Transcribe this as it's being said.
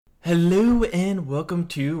Hello and welcome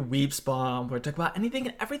to Weepspawn, where we talk about anything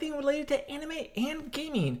and everything related to anime and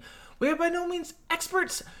gaming. We are by no means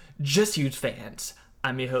experts, just huge fans.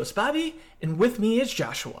 I'm your host Bobby, and with me is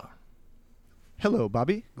Joshua. Hello,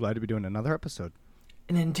 Bobby. Glad to be doing another episode.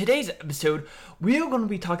 And in today's episode, we are going to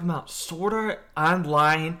be talking about Sword Art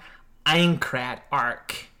Online Aincrad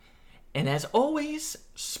arc. And as always,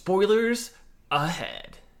 spoilers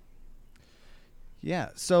ahead. Yeah,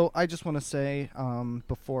 so I just want to say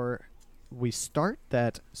before we start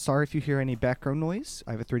that sorry if you hear any background noise.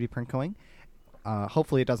 I have a 3D print going.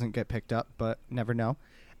 Hopefully it doesn't get picked up, but never know.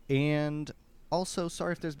 And also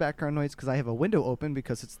sorry if there's background noise because I have a window open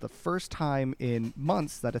because it's the first time in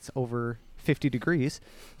months that it's over 50 degrees.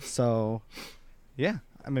 So, yeah,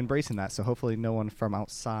 I'm embracing that. So hopefully no one from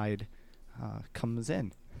outside comes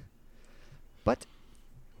in. But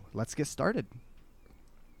let's get started.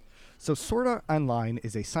 So Sword Art Online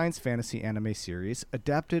is a science fantasy anime series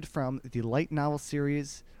adapted from the light novel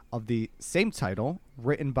series of the same title,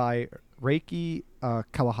 written by Reiki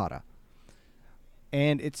Kawahara.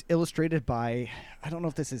 And it's illustrated by, I don't know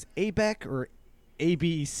if this is ABEC or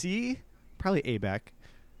ABC, probably ABEC.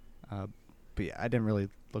 But yeah, I didn't really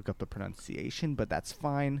look up the pronunciation, but that's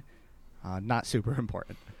fine. Not super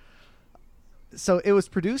important. So it was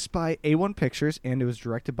produced by A1 Pictures and it was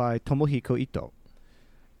directed by Tomohiko Ito.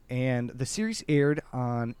 And the series aired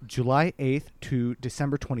on July 8th to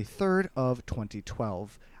December 23rd of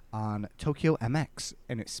 2012 on Tokyo MX,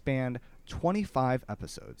 and it spanned 25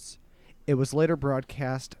 episodes. It was later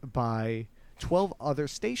broadcast by 12 other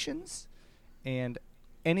stations, and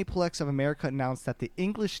Aniplex of America announced that the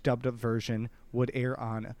English dubbed up version would air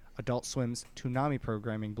on Adult Swim's Toonami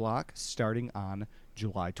programming block starting on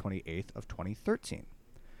July 28th of 2013.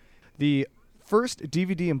 The first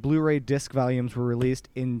DVD and Blu-ray disc volumes were released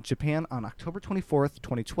in Japan on October 24th,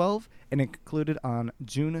 2012, and it concluded on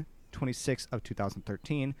June 26th of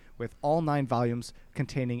 2013, with all 9 volumes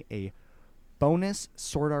containing a bonus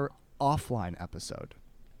Sword Art Offline episode.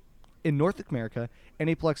 In North America,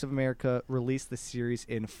 Aniplex of America released the series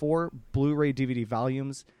in 4 Blu-ray DVD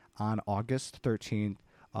volumes on August 13th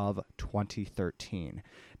of 2013.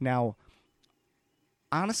 Now,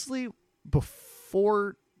 honestly,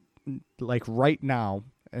 before right now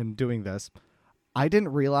and doing this, I didn't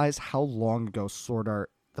realize how long ago Sword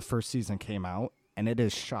Art the first season came out, and it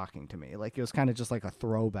is shocking to me. Like, it was kind of just like a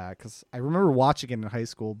throwback because I remember watching it in high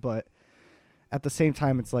school, but at the same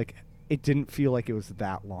time it's like it didn't feel like it was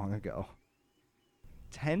that long ago.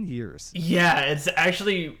 10 years. Yeah, it's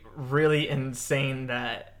actually really insane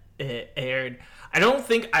that it aired. I don't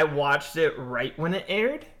think I watched it right when it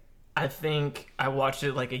aired. I think I watched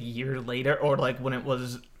it like a year later, or like when it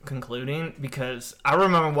was concluding, because I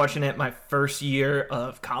remember watching it my first year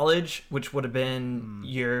of college, which would have been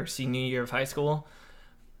your senior year of high school.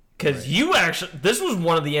 Because you actually, this was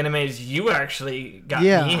one of the animes you actually got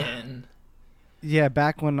me in. Yeah,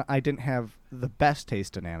 back when I didn't have the best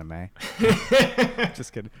taste in anime.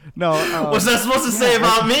 Just kidding. No. What's that supposed to say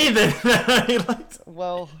about me then?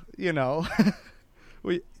 Well, you know,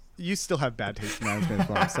 you still have bad taste in anime is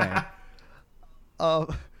what I'm saying.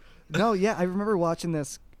 No, yeah, I remember watching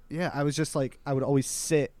this. Yeah, I was just like, I would always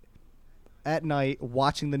sit at night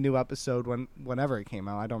watching the new episode whenever it came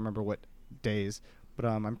out. I don't remember what days, but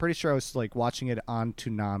I'm pretty sure I was like watching it on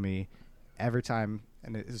Toonami every time,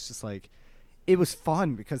 and it was just like, it was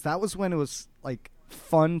fun because that was when it was like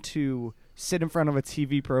fun to sit in front of a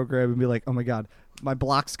TV program and be like, oh my god, my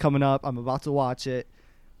block's coming up, I'm about to watch it.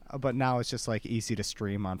 But now it's just like easy to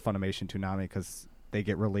stream on Funimation Toonami because they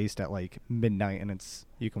get released at like midnight and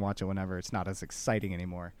you can watch it whenever. It's not as exciting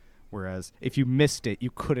anymore. Whereas if you missed it, you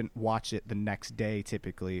couldn't watch it the next day.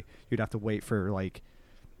 Typically, you'd have to wait for like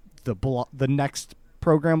the next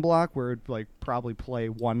program block where it'd like probably play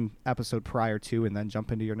one episode prior to and then jump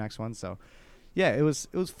into your next one. So yeah, it was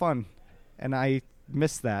fun, and I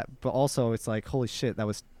missed that. But also, it's like, holy shit, that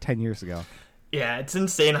was 10 years ago. Yeah, it's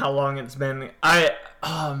insane how long it's been.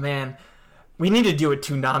 Oh man, we need to do a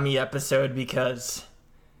Toonami episode because.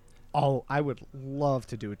 Oh, I would love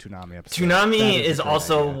to do a Toonami episode. Toonami is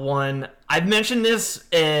also idea. One. I've mentioned this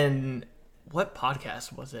in what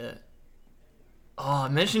podcast was it? Oh, I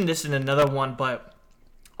mentioned this in another one, but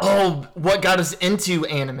what got us into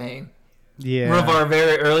anime? Yeah, one of our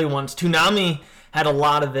very early ones. Toonami had a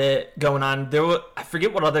lot of it going on. I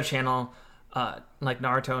forget what other channel, like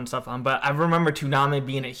Naruto and stuff on, but I remember Toonami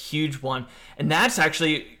being a huge one. And that's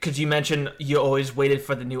actually because you mentioned you always waited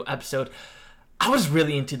for the new episode. I was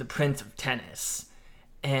really into the Prince of Tennis,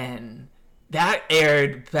 and that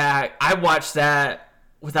aired back. I watched that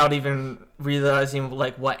without even realizing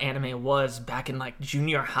like what anime was back in like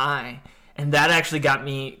junior high, And that actually got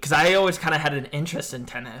me, because I always kind of had an interest in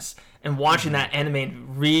tennis, and watching that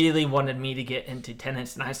anime really wanted me to get into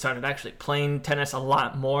tennis, and I started actually playing tennis a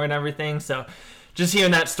lot more and everything. So just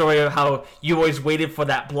hearing that story of how you always waited for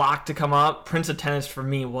that block to come up, Prince of Tennis for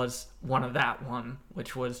me was one of that one,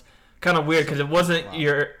 which was kind of weird because it wasn't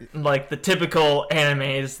your like the typical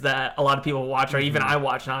animes that a lot of people watch or even I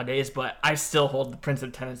watch nowadays, but I still hold the Prince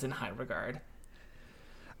of Tennis in high regard.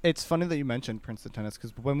 It's funny that you mentioned Prince of Tennis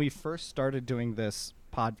because when we first started doing this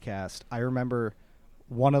podcast, I remember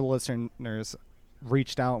one of the listeners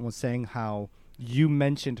reached out and was saying how you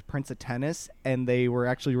mentioned Prince of Tennis, and they were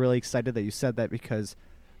actually really excited that you said that because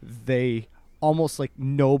they almost like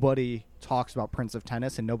nobody talks about Prince of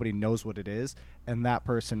Tennis and nobody knows what it is, and that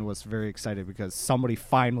person was very excited because somebody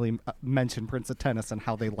finally mentioned Prince of Tennis and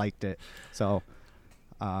how they liked it. So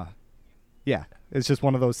yeah, it's just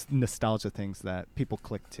one of those nostalgia things that people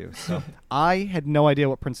click to. So I had no idea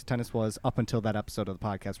what Prince of Tennis was up until that episode of the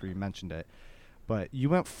podcast where you mentioned it. But you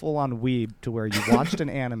went full on weeb to where you watched an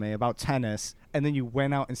anime about tennis and then you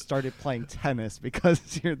went out and started playing tennis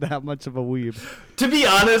because you're that much of a weeb. To be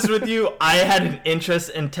honest with you, I had an interest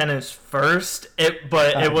in tennis first,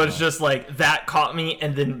 but it was just like that caught me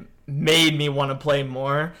and then made me want to play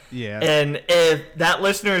more. Yeah. And if that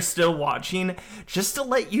listener is still watching, just to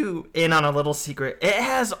let you in on a little secret, it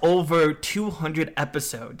has over 200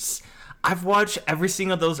 episodes. I've watched every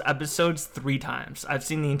single those episodes 3 times. I've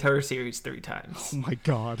seen the entire series 3 times. Oh my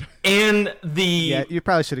god. And yeah, you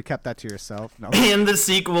probably should have kept that to yourself. No. And the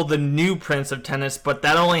sequel, The New Prince of Tennis, but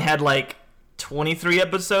that only had like 23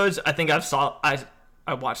 episodes. I think I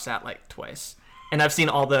watched that like twice. And I've seen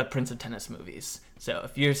all the Prince of Tennis movies. So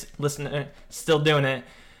if you're listening, still doing it,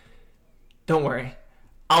 don't worry.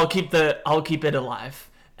 I'll keep it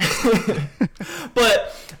alive.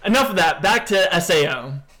 But enough of that. Back to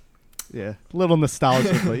SAO. Yeah, a little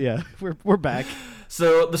nostalgic, but yeah, we're back.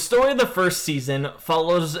 So the story of the first season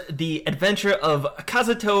follows the adventure of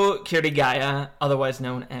Kazuto Kirigaya, otherwise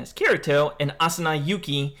known as Kirito, and Asuna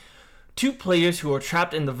Yuki, 2 players who are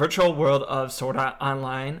trapped in the virtual world of Sword Art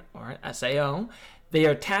Online, or SAO. They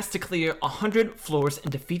are tasked to clear 100 floors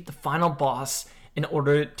and defeat the final boss in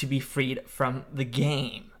order to be freed from the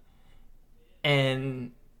game.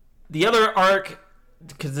 And the other arc,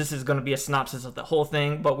 because this is going to be a synopsis of the whole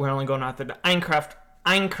thing, but we're only going after the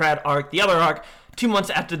Aincrad arc. The other arc, 2 months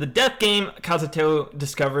after the death game, Kazuto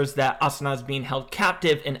discovers that Asuna is being held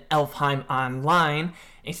captive in Elfheim Online,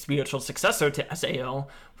 a spiritual successor to SAO,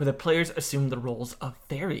 where the players assume the roles of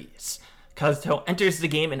fairies. Kazuto enters the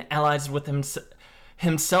game and allies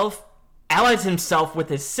himself with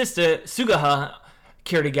his sister Sugaha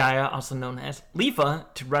Kirigaya, also known as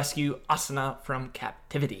Lifa, to rescue Asuna from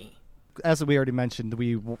captivity. As we already mentioned,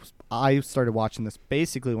 I started watching this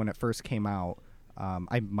basically when it first came out.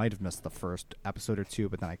 I might have missed the first episode or 2,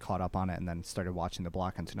 but then I caught up on it and then started watching the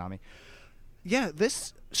block on Toonami. Yeah,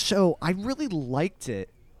 this show, I really liked it.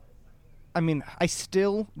 I mean, I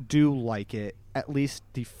still do like it, at least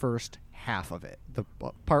the first half of it, the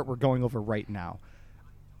part we're going over right now.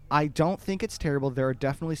 I don't think it's terrible. There are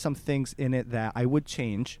definitely some things in it that I would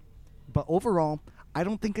change, but overall, I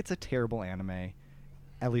don't think it's a terrible anime,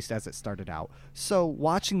 at least as it started out. So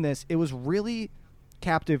watching this, it was really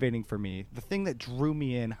captivating for me. The thing that drew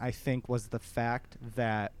me in, I think, was the fact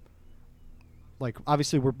that, like,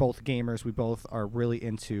 obviously we're both gamers. We both are really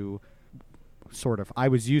into I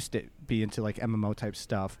was used to be into, like, MMO type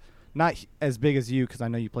stuff. Not as big as you, because I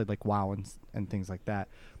know you played, like, WoW and things like that.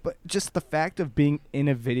 But just the fact of being in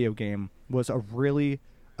a video game was a really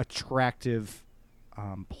attractive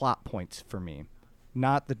plot point for me.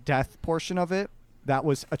 Not the death portion of it. That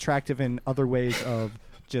was attractive in other ways of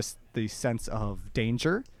just the sense of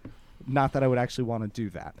danger. Not that I would actually want to do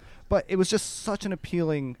that. But it was just such an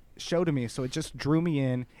appealing show to me, so it just drew me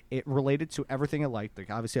in. It related to everything I liked. Like,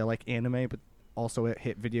 obviously, I like anime, but also it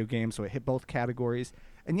hit video games, so it hit both categories.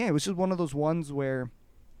 And yeah, it was just one of those ones where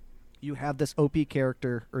you have this OP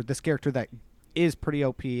character, or this character that is pretty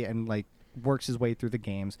OP and, like, works his way through the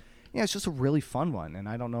games. Yeah, it's just a really fun one, and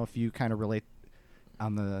I don't know if you kind of relate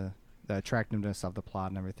on the attractiveness of the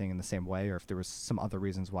plot and everything in the same way, or if there was some other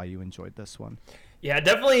reasons why you enjoyed this one. Yeah,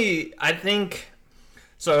 definitely. I think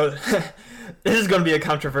so. This is going to be a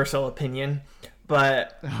controversial opinion,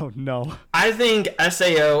 but oh no, I think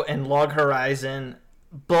SAO and Log Horizon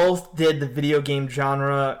both did the video game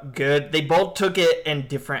genre good. They both took it in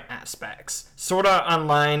different aspects. Sword Art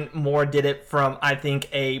Online more did it from, I think,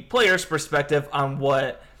 a player's perspective on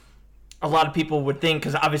what a lot of people would think,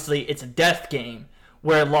 because obviously it's a death game,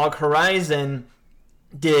 where Log Horizon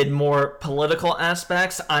did more political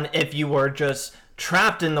aspects on if you were just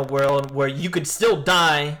trapped in the world where you could still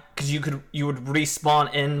die because you would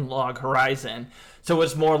respawn in Log Horizon. So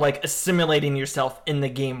it's more like assimilating yourself in the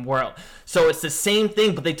game world. So it's the same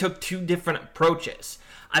thing, but they took two different approaches.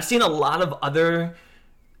 I've seen a lot of other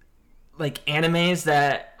like animes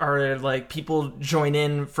that are like people join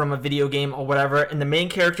in from a video game or whatever, and the main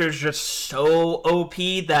character is just so OP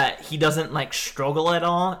that he doesn't like struggle at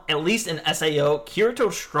all. At least in SAO,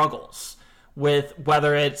 Kirito struggles with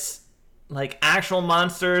whether it's like actual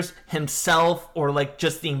monsters, himself, or like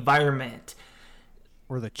just the environment.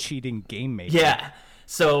 Or the cheating game maker. Yeah.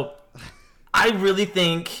 So I really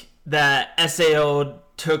think that SAO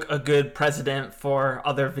took a good precedent for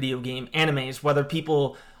other video game animes, whether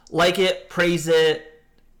people like it, praise it,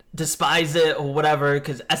 despise it, or whatever,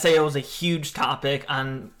 because SAO is a huge topic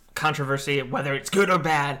on controversy, whether it's good or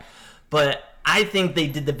bad. But I think they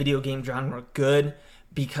did the video game genre good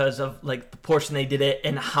because of like the portion they did it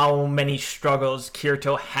and how many struggles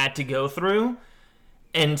Kirito had to go through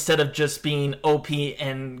instead of just being OP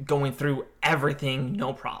and going through everything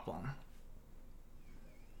no problem.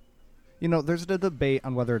 You know, there's a debate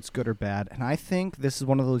on whether it's good or bad, and I think this is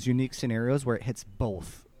one of those unique scenarios where it hits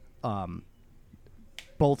both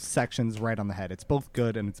sections right on the head. It's both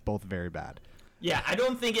good and it's both very bad. Yeah, I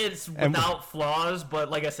don't think it's without flaws,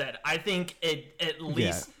 but like I said, I think it at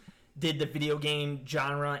least did the video game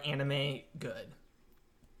genre anime good.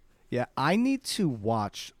 Yeah, I need to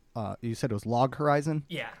watch. You said it was Log Horizon?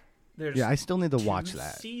 Yeah. I still need to watch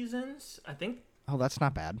that. Seasons, I think. Oh, that's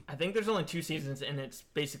not bad. I think there's only 2 seasons, and it's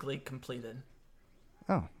basically completed.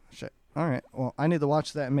 Oh, shit. All right. Well, I need to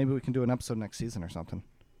watch that, and maybe we can do an episode next season or something.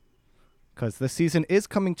 Because the season is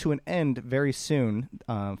coming to an end very soon.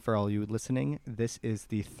 For all you listening, this is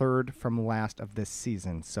the third from last of this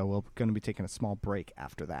season, so we're going to be taking a small break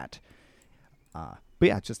after that. But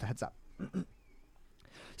yeah, just a heads up.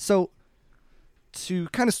 So, to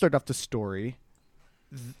kind of start off the story,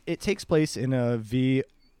 it takes place in a VR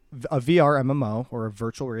MMO, or a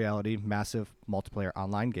virtual reality massive multiplayer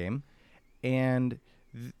online game, and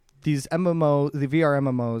these the VR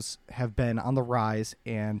MMOs have been on the rise,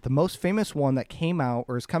 and the most famous one that came out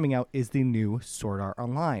or is coming out is the new Sword Art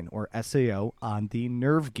Online, or SAO, on the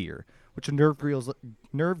Nerve Gear, which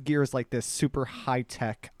Nerve Gear is like this super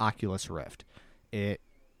high-tech Oculus Rift. It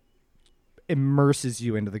immerses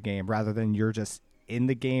you into the game rather than you're just in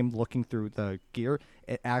the game looking through the gear.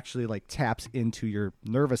 It actually like taps into your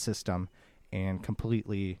nervous system and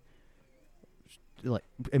completely like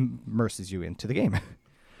immerses you into the game.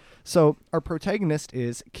 So our protagonist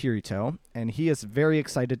is Kirito, and he is very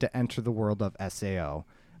excited to enter the world of SAO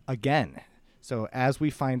again. So as we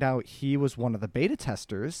find out, he was one of the beta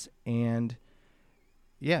testers, and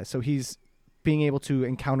yeah, so he's being able to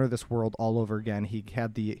encounter this world all over again. He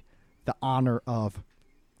had the honor of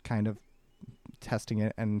kind of testing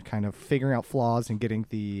it and kind of figuring out flaws and getting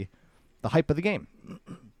the hype of the game.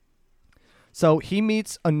 So he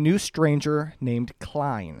meets a new stranger named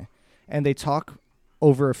Klein, and they talk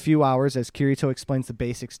over a few hours as Kirito explains the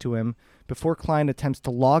basics to him before Klein attempts to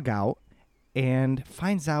log out and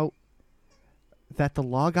finds out that the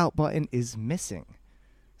log out button is missing.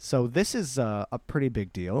 So this is a pretty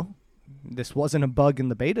big deal. This wasn't a bug in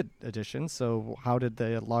the beta edition, so how did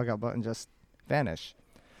the log out button just vanish?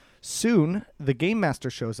 Soon, the game master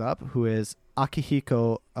shows up, who is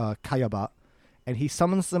Akihiko Kayaba, and he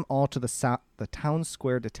summons them all to the town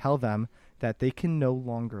square to tell them that they can no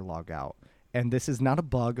longer log out, and this is not a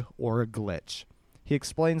bug or a glitch. He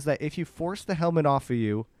explains that if you force the helmet off of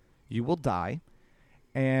you, you will die,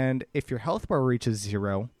 and if your health bar reaches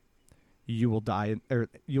 0, you will die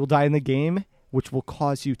in the game, which will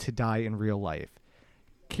cause you to die in real life.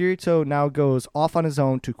 Kirito now goes off on his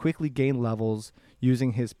own to quickly gain levels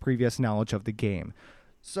using his previous knowledge of the game.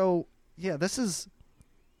 So, yeah, this is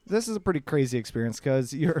a pretty crazy experience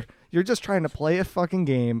because you're just trying to play a fucking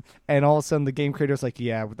game, and all of a sudden the game creator's like,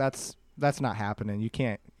 yeah, that's not happening. You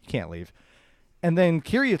can't leave. And then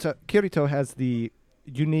Kirito has the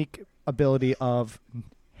unique ability of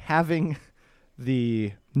having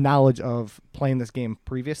the knowledge of playing this game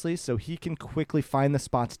previously, so he can quickly find the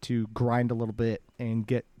spots to grind a little bit and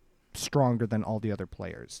get stronger than all the other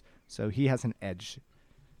players. So he has an edge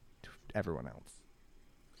to everyone else.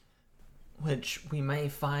 Which we may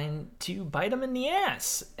find to bite him in the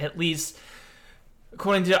ass, at least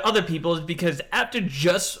according to other people, because after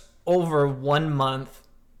just over 1 month,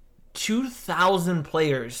 2,000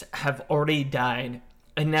 players have already died.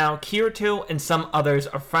 And now Kirito and some others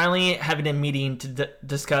are finally having a meeting to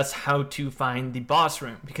discuss how to find the boss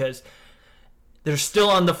room, because they're still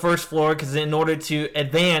on the first floor, because in order to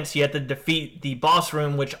advance, you have to defeat the boss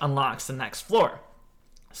room, which unlocks the next floor.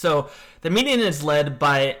 So the meeting is led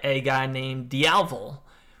by a guy named Dialval,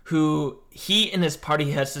 who he and his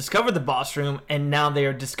party has discovered the boss room, and now they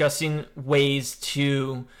are discussing ways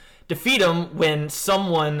to defeat him when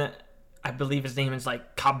someone, I believe his name is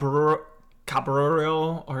like Cabrero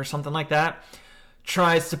or something like that,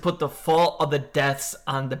 tries to put the fault of the deaths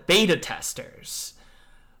on the beta testers.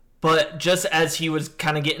 But just as he was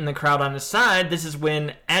kind of getting the crowd on his side, this is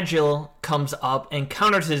when Agile comes up and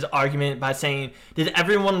counters his argument by saying, did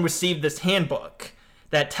everyone receive this handbook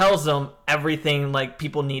that tells them everything like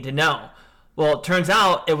people need to know? Well, it turns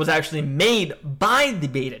out it was actually made by the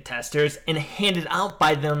beta testers and handed out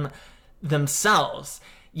by them themselves,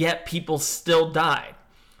 yet people still died.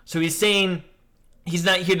 So he's saying he's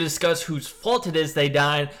not here to discuss whose fault it is they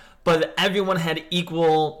died, but everyone had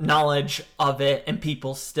equal knowledge of it and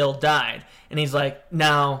people still died. And he's like,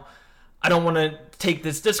 now, I don't want to take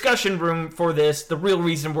this discussion room for this. The real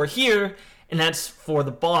reason we're here, and that's for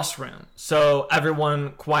the boss room. So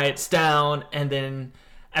everyone quiets down, and then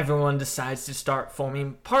everyone decides to start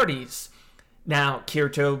forming parties. Now,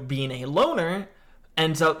 Kirito, being a loner,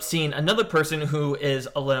 ends up seeing another person who is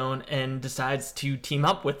alone and decides to team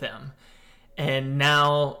up with them. And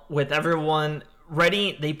now, with everyone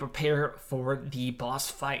ready, they prepare for the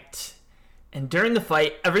boss fight. And during the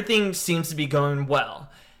fight, everything seems to be going well.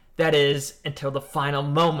 That is, until the final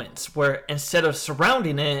moments, where instead of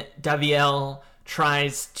surrounding it, Daviel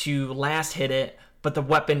tries to last hit it, but the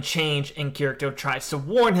weapon changed and Kirito tries to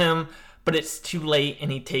warn him, but it's too late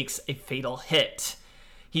and he takes a fatal hit.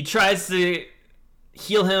 He tries to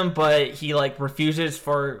heal him, but he refuses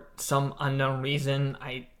for some unknown reason.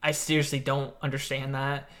 I seriously don't understand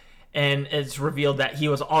that. And it's revealed that he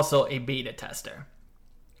was also a beta tester.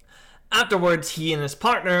 Afterwards, he and his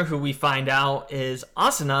partner, who we find out is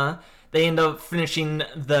Asuna, they end up finishing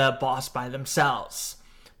the boss by themselves.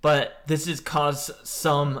 But this has caused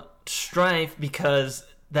some strife because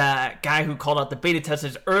that guy who called out the beta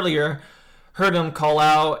testers earlier heard him call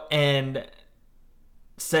out and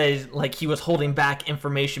says he was holding back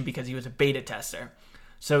information because he was a beta tester.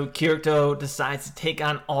 So Kirito decides to take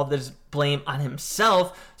on all this blame on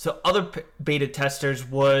himself so other beta testers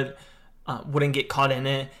wouldn't get caught in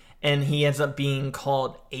it, and he ends up being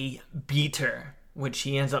called a beater, which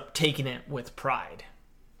he ends up taking it with pride.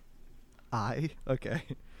 Okay.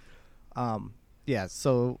 Yeah,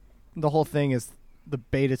 so the whole thing is the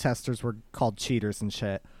beta testers were called cheaters and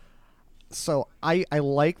shit. So I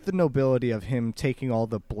like the nobility of him taking all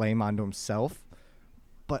the blame onto himself,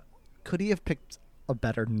 but could he have picked a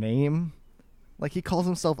better name? He calls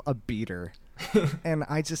himself a beater. And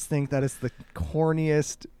I just think that is the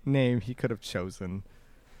corniest name he could have chosen.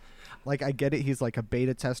 I get it, he's a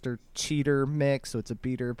beta tester cheater mix, so it's a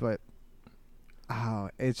beater, but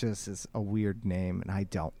it just is a weird name and I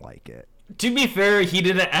don't like it. To be fair, he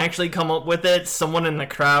didn't actually come up with it. Someone in the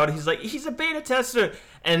crowd, he's a beta tester,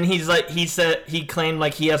 and he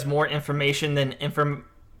claimed he has more information than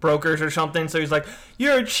brokers or something. So he's like,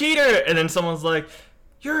 you're a cheater, and then someone's like,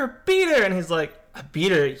 you're a beater, and he's like, a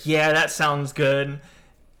beater? Yeah, that sounds good.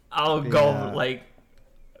 I'll go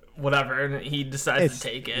whatever. And he decides to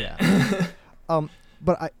take it. Yeah.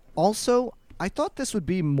 But I thought this would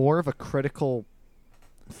be more of a critical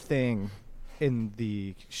thing in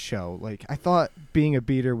the show. I thought being a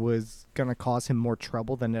beater was gonna cause him more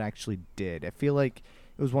trouble than it actually did. I feel like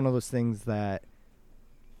it was one of those things that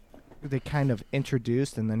they kind of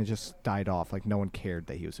introduced and then it just died off. No one cared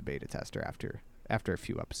that he was a beta tester after a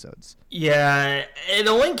few episodes. Yeah, it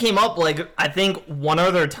only came up I think one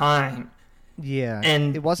other time. Yeah,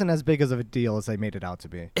 and it wasn't as big as of a deal as they made it out to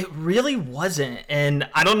be. It really wasn't, and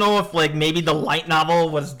I don't know if maybe the light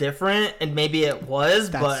novel was different, and maybe it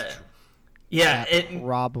was, but yeah, it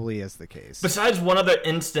probably is the case. Besides one other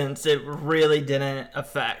instance, it really didn't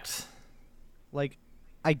affect.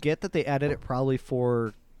 I get that they added it probably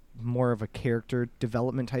for more of a character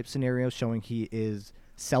development type scenario, showing he is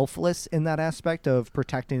selfless in that aspect of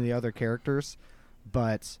protecting the other characters,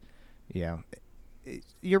 but yeah.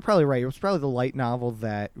 You're probably right. It was probably the light novel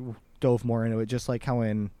that dove more into it, just like how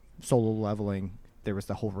in Solo Leveling there was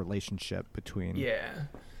the whole relationship between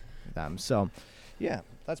them. So, yeah,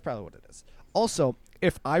 that's probably what it is. Also,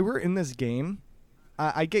 if I were in this game,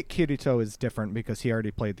 I get Kirito is different because he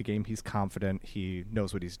already played the game. He's confident. He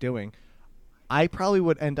knows what he's doing. I probably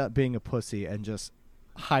would end up being a pussy and just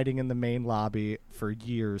hiding in the main lobby for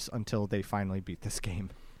years until they finally beat this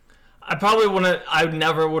game. I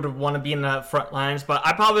never would have want to be in the front lines, but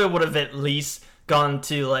I probably would have at least gone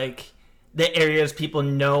to the areas people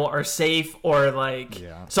know are safe, or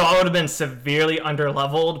so I would have been severely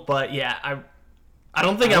underleveled. But yeah, I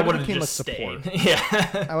don't think I would have became just a support. stayed.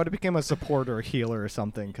 Yeah. I would have become a support or a healer or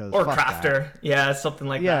something. Or crafter. Yeah, something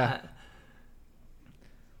like that.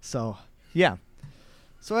 So, yeah.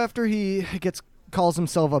 So after he calls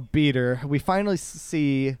himself a beater, we finally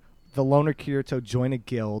see the loner Kirito join a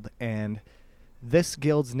guild, and this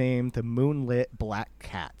guild's named the Moonlit Black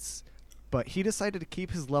Cats. But he decided to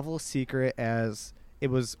keep his level a secret as it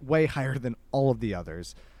was way higher than all of the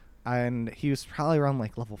others. And he was probably around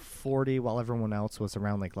like level 40 while everyone else was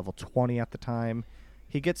around like level 20 at the time.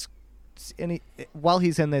 While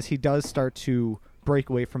he's in this, he does start to break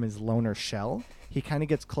away from his loner shell. He kind of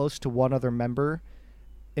gets close to one other member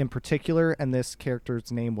in particular, and this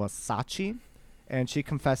character's name was Sachi. And she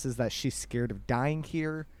confesses that she's scared of dying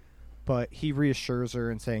here, but he reassures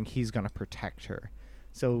her and saying he's going to protect her.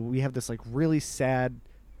 So we have this like really sad,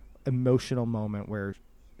 emotional moment where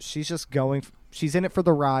she's just she's in it for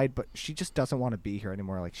the ride, but she just doesn't want to be here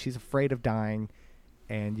anymore. Like, she's afraid of dying,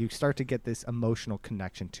 and you start to get this emotional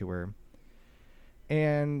connection to her.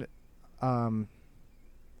 And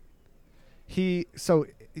he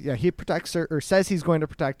protects her, or says he's going to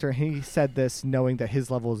protect her. He said this knowing that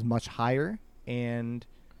his level is much higher, and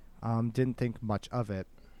didn't think much of it.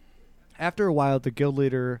 After a while, the guild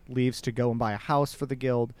leader leaves to go and buy a house for the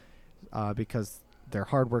guild because their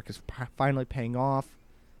hard work is finally paying off.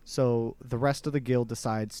 So the rest of the guild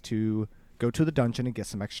decides to go to the dungeon and get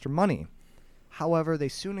some extra money. However, they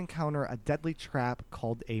soon encounter a deadly trap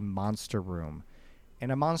called a monster room.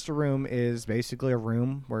 And a monster room is basically a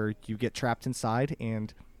room where you get trapped inside,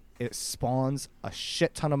 and it spawns a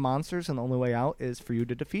shit ton of monsters, and the only way out is for you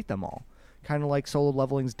to defeat them all. Kind of like Solo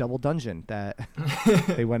Leveling's Double Dungeon that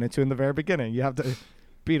they went into in the very beginning. You have to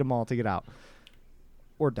beat them all to get out.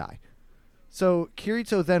 Or die. So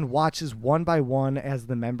Kirito then watches one by one as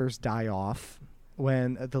the members die off.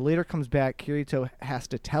 When the leader comes back, Kirito has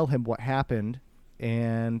to tell him what happened,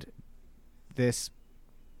 and this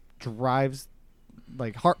breaks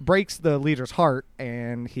the leader's heart,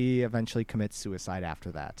 and he eventually commits suicide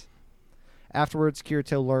after that. Afterwards,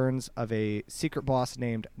 Kirito learns of a secret boss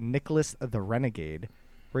named Nicholas the Renegade,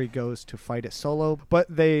 where he goes to fight it solo. But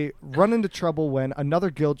they run into trouble when another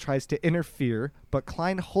guild tries to interfere, but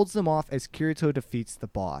Klein holds them off as Kirito defeats the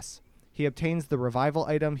boss. He obtains the revival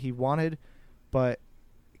item he wanted, but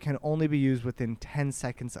can only be used within 10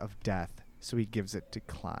 seconds of death, so he gives it to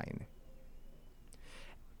Klein.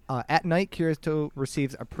 At night, Kirito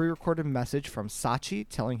receives a pre-recorded message from Sachi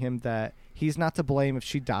telling him that he's not to blame if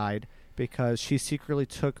she died, because she secretly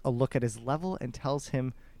took a look at his level and tells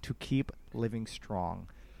him to keep living strong.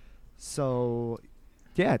 So,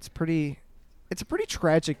 yeah, it's a pretty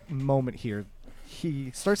tragic moment here.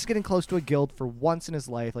 He starts getting close to a guild for once in his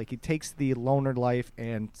life. Like, he takes the loner life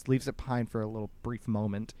and leaves it behind for a little brief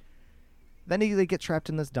moment. Then they get trapped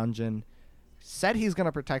in this dungeon. Said he's going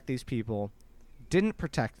to protect these people. Didn't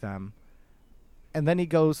protect them. And then he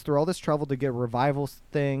goes through all this trouble to get a revival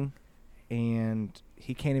thing, and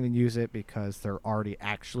he can't even use it because they're already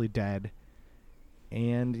actually dead.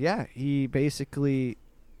 And yeah, he basically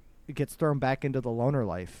gets thrown back into the loner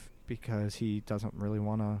life because he doesn't really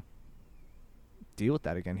want to deal with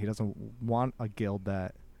that again. He doesn't want a guild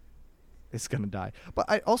that is going to die. But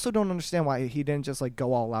I also don't understand why he didn't just like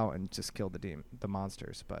go all out and just kill the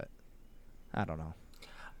monsters, but I don't know.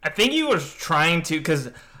 I think he was trying to, because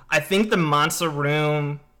I think the monster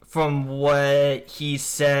room, from what he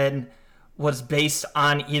said, was based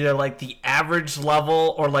on either like the average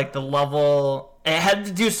level or like the level. It had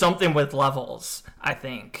to do something with levels, I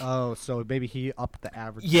think. Oh, so maybe he upped the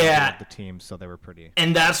average level of the team, so they were pretty.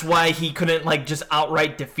 And that's why he couldn't like just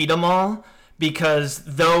outright defeat them all, because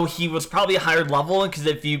though he was probably a higher level, because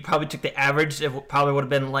if you probably took the average, it probably would have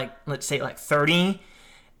been like, let's say like 30.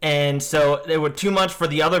 And so they were too much for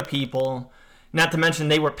the other people. Not to mention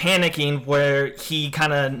they were panicking, where he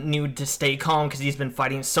kind of knew to stay calm because he's been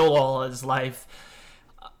fighting solo all his life,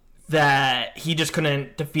 that he just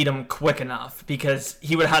couldn't defeat him quick enough because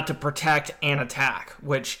he would have to protect and attack,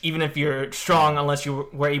 which even if you're strong, unless you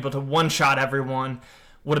were able to one-shot everyone,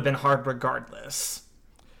 would have been hard regardless.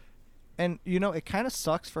 And, you know, it kind of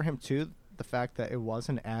sucks for him, too, the fact that it was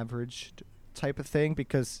an average type of thing,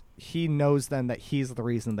 because he knows then that he's the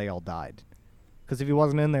reason they all died. Because if he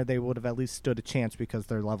wasn't in there, they would have at least stood a chance because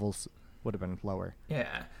their levels would have been lower.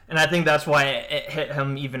 Yeah, and I think that's why it hit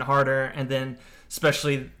him even harder. And then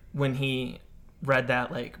especially when he read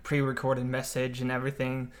that like pre-recorded message and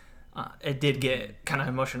everything, it did get kind of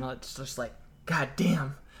emotional. It's just like, God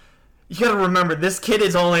damn, you got to remember this kid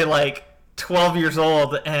is only like 12 years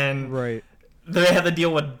old, and right. They have to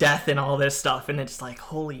deal with death and all this stuff, and it's like,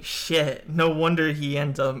 holy shit! No wonder he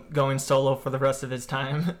ends up going solo for the rest of his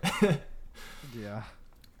time. Yeah.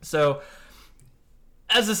 So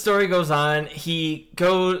as the story goes on,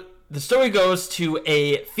 the story goes to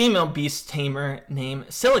a female beast tamer named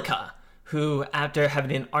Silica, who, after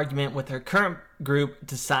having an argument with her current group,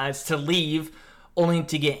 decides to leave, only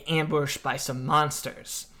to get ambushed by some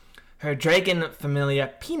monsters. Her dragon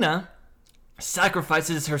familia, Pina,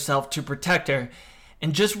 sacrifices herself to protect her,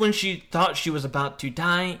 and just when she thought she was about to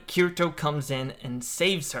die, Kirito comes in and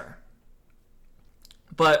saves her.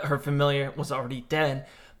 But her familiar was already dead,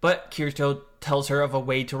 but Kirito tells her of a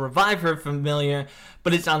way to revive her familiar,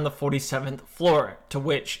 but it's on the 47th floor, to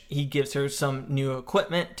which he gives her some new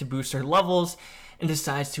equipment to boost her levels and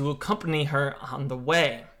decides to accompany her on the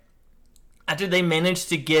way. After they manage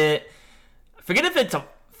to get, I forget if it's a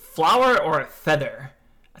flower or a feather,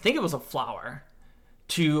 I think it was a flower,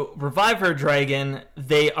 to revive her dragon,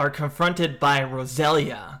 they are confronted by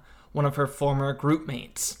Roselia, one of her former group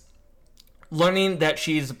mates. Learning that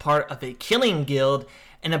she is a part of a killing guild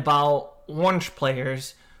and about orange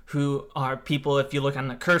players, who are people, if you look on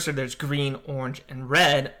the cursor, there's green, orange, and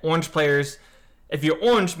red. Orange players, if you're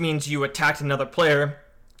orange, means you attacked another player.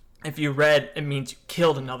 If you're red, it means you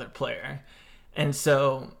killed another player. And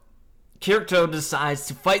so Kirito decides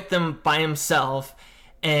to fight them by himself,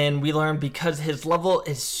 and we learn because his level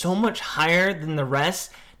is so much higher than the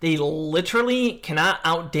rest, they literally cannot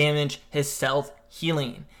outdamage his stealth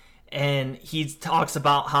healing. And he talks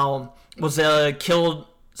about how Roselia killed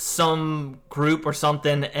some group or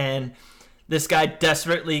something, and this guy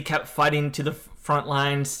desperately kept fighting to the front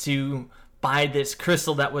lines to buy this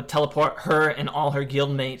crystal that would teleport her and all her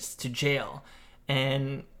guildmates to jail,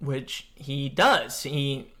 and which he does.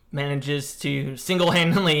 He manages to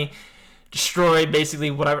single-handedly destroy basically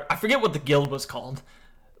whatever, I forget what the guild was called,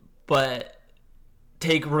 but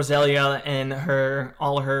take Roselia and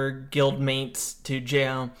all her guildmates to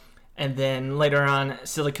jail. And then later on,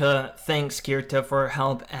 Silica thanks Kirito for her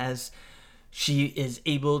help as she is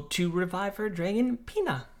able to revive her dragon,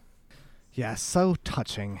 Pina. Yeah, so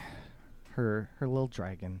touching. Her little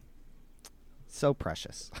dragon. So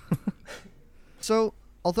precious. So,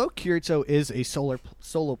 although Kirito is a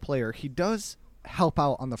solo player, he does help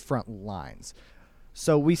out on the front lines.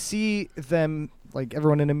 So we see them, like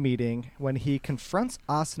everyone in a meeting, when he confronts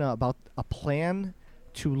Asuna about a plan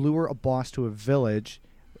to lure a boss to a village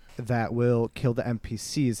that will kill the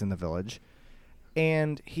NPCs in the village.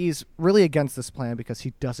 And he's really against this plan because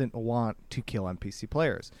he doesn't want to kill NPC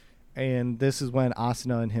players. And this is when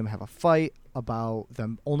Asuna and him have a fight about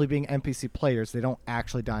them only being NPC players. They don't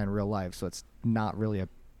actually die in real life, so it's not really a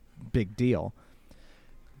big deal.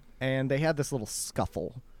 And they had this little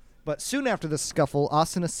scuffle. But soon after this scuffle,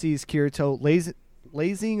 Asuna sees Kirito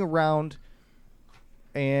lazing around,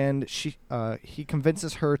 and he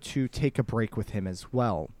convinces her to take a break with him as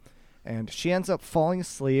well. And she ends up falling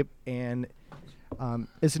asleep and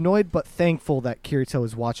is annoyed but thankful that Kirito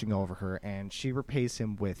is watching over her, and she repays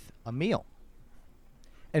him with a meal.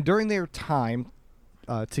 And during their time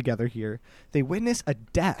together here, they witness a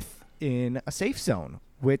death in a safe zone,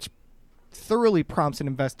 which thoroughly prompts an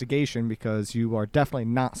investigation because you are definitely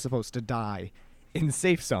not supposed to die in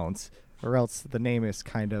safe zones, or else the name is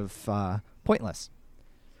kind of pointless.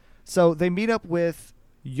 So they meet up with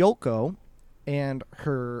Yoko and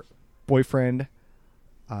her boyfriend,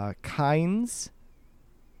 Kynes,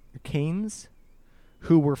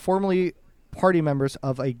 who were formerly party members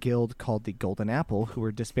of a guild called the Golden Apple, who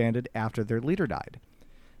were disbanded after their leader died.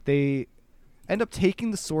 They end up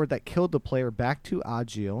taking the sword that killed the player back to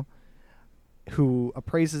Agil, who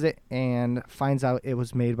appraises it and finds out it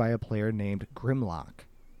was made by a player named Grimlock.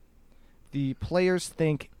 The players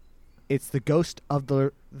think it's the ghost of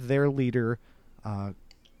their leader,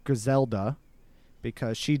 Griselda,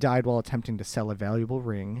 because she died while attempting to sell a valuable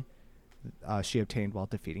ring she obtained while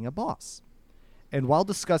defeating a boss. And while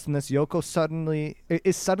discussing this, Yoko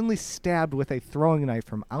is suddenly stabbed with a throwing knife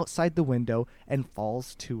from outside the window and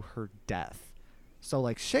falls to her death. So,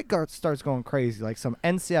 like, shit starts going crazy. Like, some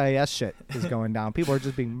NCIS shit is going down. People are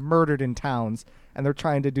just being murdered in towns, and they're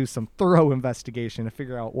trying to do some thorough investigation to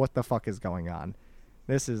figure out what the fuck is going on.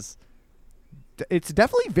 It's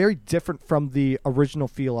definitely very different from the original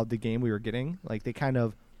feel of the game we were getting. Like, they kind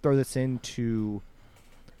of throw this in to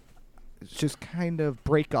just kind of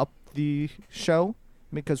break up the show,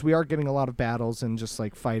 because we are getting a lot of battles and just,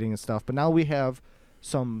 like, fighting and stuff. But now we have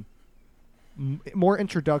some more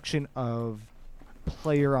introduction of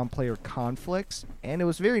player-on-player conflicts, and it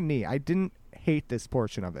was very neat. I didn't hate this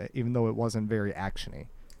portion of it, even though it wasn't very action-y.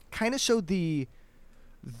 Kind of showed the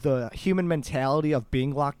human mentality of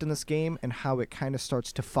being locked in this game and how it kind of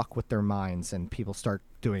starts to fuck with their minds and people start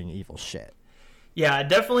doing evil shit. Yeah, I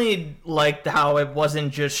definitely liked how it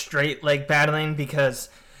wasn't just straight like battling, because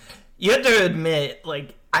you have to admit,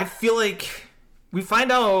 like, I feel like we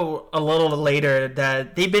find out a little later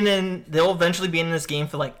that they'll eventually be in this game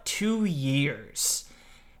for like 2 years.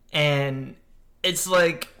 And it's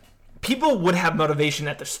like, people would have motivation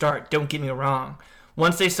at the start, don't get me wrong.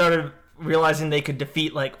 Once they started realizing they could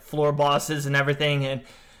defeat like floor bosses and everything, and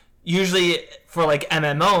usually for like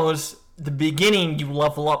MMOs, the beginning you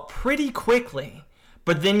level up pretty quickly,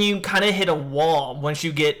 but then you kind of hit a wall once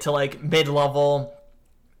you get to like mid-level.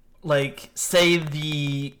 Like, say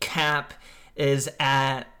the cap is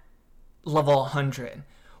at level 100.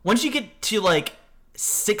 Once you get to like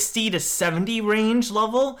 60 to 70 range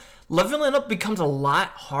leveling up becomes a lot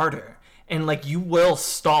harder, and like you will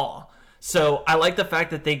stall. So I like the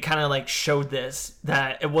fact that they kind of like showed this,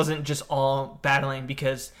 that it wasn't just all battling,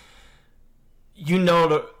 because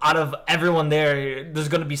out of everyone there's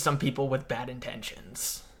going to be some people with bad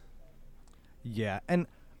intentions. Yeah, and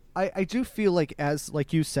I do feel like, as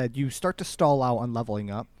like you said, you start to stall out on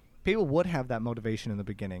leveling up. People would have that motivation in the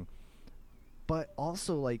beginning, but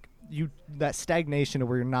also like that stagnation of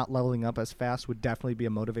where you're not leveling up as fast would definitely be a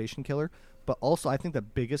motivation killer. But also, I think the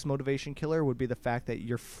biggest motivation killer would be the fact that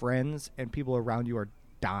your friends and people around you are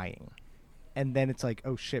dying, and then it's like,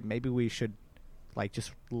 oh shit, maybe we should like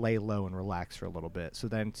just lay low and relax for a little bit. So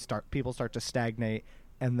then people start to stagnate,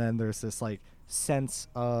 and then there's this like sense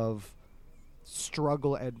of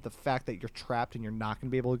struggle and the fact that you're trapped and you're not going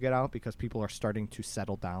to be able to get out because people are starting to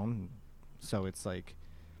settle down. So it's like,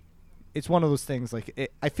 it's one of those things,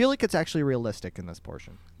 like, I feel like it's actually realistic in this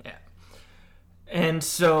portion. Yeah. And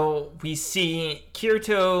so we see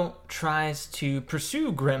Kirito tries to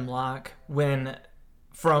pursue Grimlock when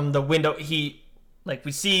from the window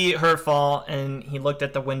we see her fall, and he looked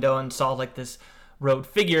at the window and saw like this robed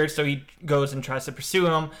figure, so he goes and tries to pursue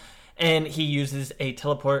him, and he uses a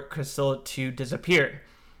teleport crystal to disappear.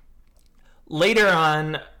 Later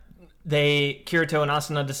on, Kirito and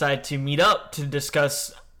Asuna decide to meet up to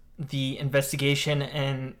discuss the investigation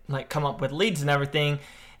and like come up with leads and everything,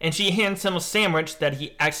 and she hands him a sandwich that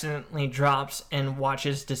he accidentally drops and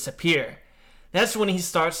watches disappear. That's when he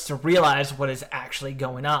starts to realize what is actually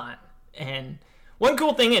going on. And one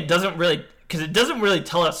cool thing, it doesn't really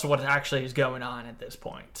tell us what actually is going on at this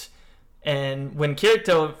point. And when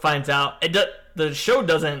Kirito finds out, the show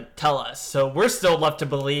doesn't tell us, so we're still left to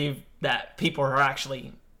believe that people are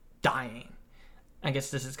actually dying. I guess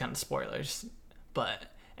this is kind of spoilers, but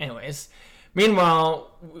anyways.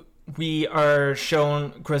 Meanwhile, we are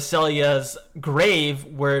shown Griselia's grave,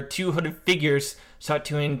 where two hooded figures start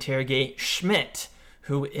to interrogate Schmidt,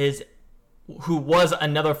 who was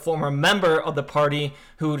another former member of the party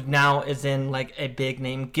who now is in like a big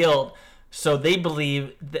name guild. So they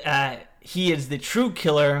believe that he is the true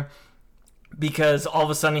killer, because all of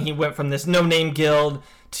a sudden he went from this no-name guild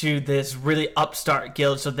to this really upstart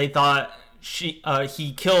guild. So they thought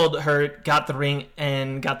he killed her, got the ring,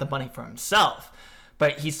 and got the money for himself.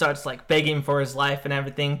 But he starts like begging for his life and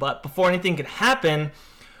everything. But before anything could happen,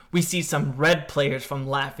 we see some red players from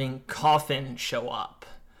Laughing Coffin show up.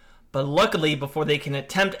 But luckily, before they can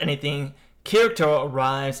attempt anything, Kirito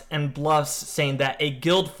arrives and bluffs, saying that a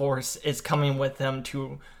guild force is coming with him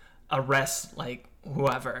to arrest like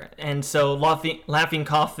whoever. And so Laughing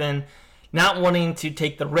Coffin, not wanting to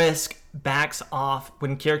take the risk, backs off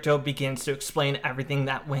when Kirito begins to explain everything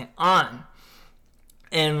that went on.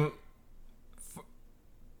 And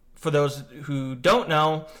for those who don't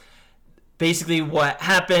know, basically what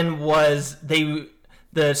happened was the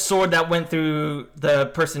sword that went through the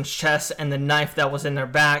person's chest and the knife that was in their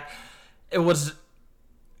back, it was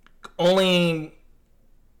only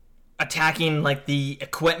attacking like the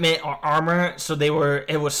equipment or armor, so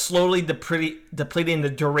it was slowly depleting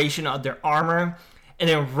the duration of their armor. And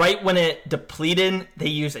then right when it depleted, they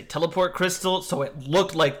used a teleport crystal, so it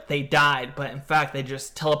looked like they died, but in fact they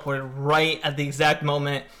just teleported right at the exact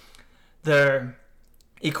moment their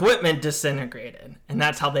equipment disintegrated, and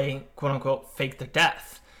that's how they quote-unquote faked their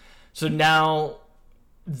death. So now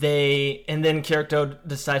then Kirito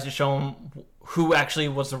decides to show him who actually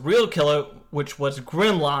was the real killer, which was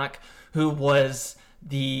Grimlock, who was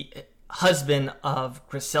the husband of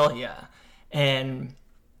Griselia. And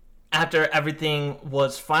after everything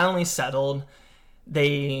was finally settled,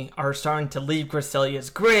 they are starting to leave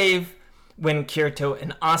Griselia's grave when Kirito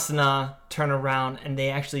and Asuna turn around and they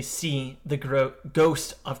actually see the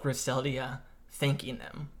ghost of Griselia thanking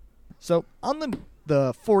them. So on the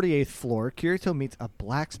 48th floor, Kirito meets a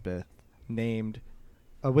blacksmith named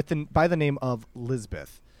by the name of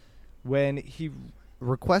Lisbeth. When he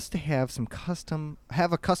requests to have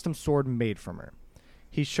a custom sword made from her,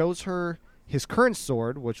 he shows her his current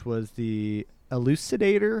sword, which was the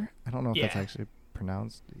Elucidator. I don't know if that's Yeah. actually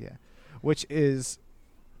pronounced. Yeah. Which is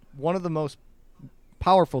one of the most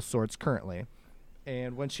powerful swords currently.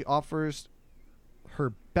 And when she offers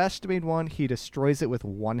her best made one, he destroys it with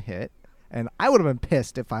one hit. And I would have been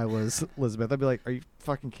pissed if I was Elizabeth. I'd be like, are you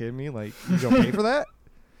fucking kidding me? Like, you gonna pay for that?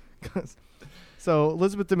 So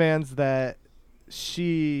Elizabeth demands that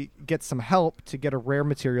she gets some help to get a rare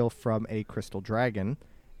material from a crystal dragon.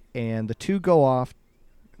 And the two go off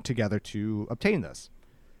together to obtain this.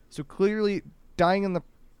 So clearly dying in the...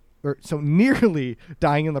 nearly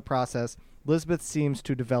dying in the process, Elizabeth seems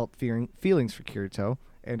to develop feelings for Kirito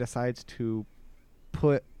and decides to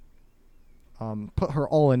put her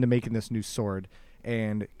all into making this new sword.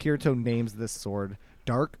 And Kirito names this sword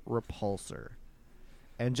Dark Repulsor.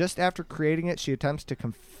 And just after creating it, she attempts to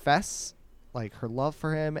confess like her love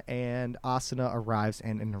for him, and Asuna arrives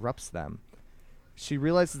and interrupts them. She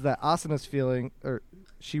realizes Asuna's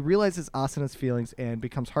feelings and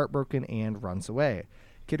becomes heartbroken and runs away.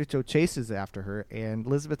 Kirito chases after her, and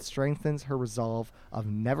Elizabeth strengthens her resolve of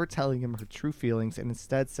never telling him her true feelings and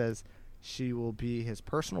instead says she will be his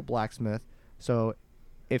personal blacksmith, so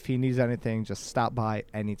if he needs anything, just stop by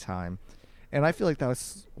anytime. And I feel like that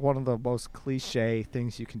was one of the most cliche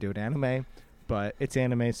things you can do in anime, but it's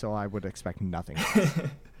anime, so I would expect nothing else.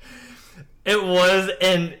 It was,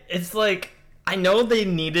 and it's like, I know they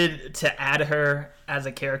needed to add her as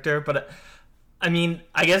a character, but I mean,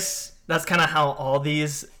 I guess that's kind of how all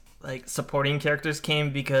these like supporting characters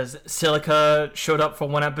came, because Silica showed up for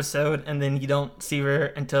one episode and then you don't see her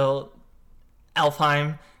until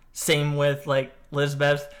Alfheim. Same with like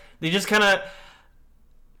Lisbeth. They just kind of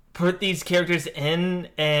put these characters in,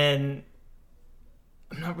 and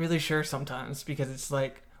I'm not really sure sometimes, because it's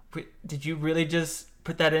like, did you really just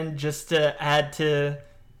put that in just to add to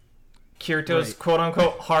Kirito's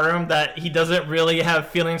quote-unquote harem that he doesn't really have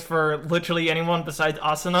feelings for literally anyone besides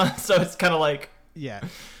Asuna? So it's kind of like... Yeah.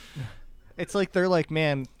 It's like they're like,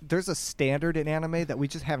 man, there's a standard in anime that we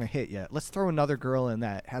just haven't hit yet. Let's throw another girl in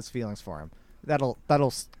that has feelings for him. That'll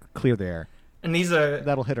clear the air. And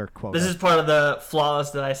that'll hit her quota. This is part of the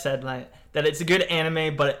flaws that I said, like, that it's a good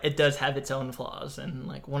anime, but it does have its own flaws. And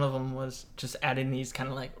like one of them was just adding these kind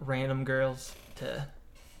of like random girls to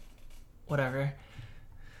whatever.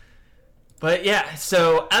 But yeah,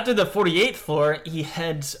 so after the 48th floor, he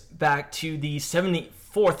heads back to the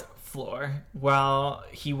 74th floor while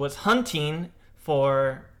he was hunting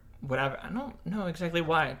for whatever. I don't know exactly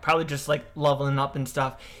why. Probably just like leveling up and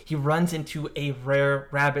stuff. He runs into a rare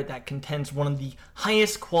rabbit that contains one of the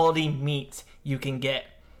highest quality meats you can get.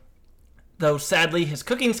 Though sadly, his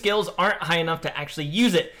cooking skills aren't high enough to actually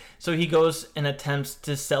use it. So he goes and attempts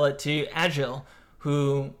to sell it to Agil,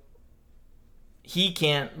 who he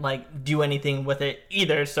can't like do anything with it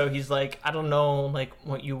either. So he's like, I don't know like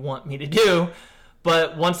what you want me to do.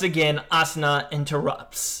 But once again, Asuna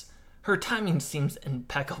interrupts. Her timing seems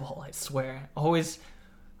impeccable, I swear. Always,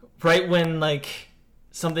 right when like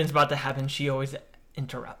something's about to happen, she always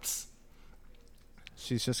interrupts.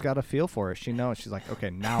 She's just got a feel for it. She knows. She's like, okay,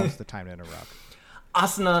 now's the time to interrupt.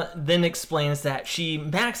 Asuna then explains that she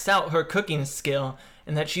maxed out her cooking skill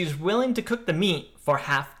and that she's willing to cook the meat for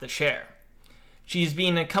half the share. She's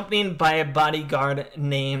being accompanied by a bodyguard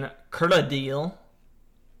named Kuradil.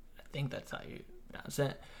 I think that's how you pronounce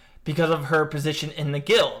it. Because of her position in the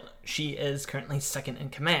guild. She is currently second in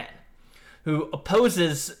command. Who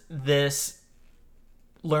opposes this,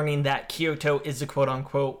 learning that Kirito is a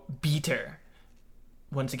quote-unquote beater.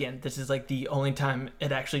 Once again, this is like the only time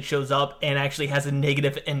it actually shows up and actually has a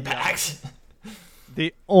negative impact.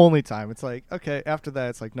 The only time. It's like, okay, after that,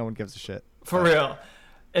 it's like no one gives a shit. For real.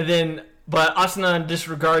 And then, but Asuna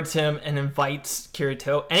disregards him and invites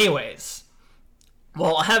Kirito anyways.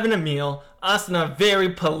 While having a meal, Asuna very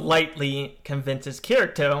politely convinces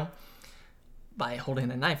Kirito, by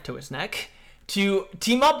holding a knife to his neck, to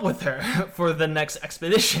team up with her for the next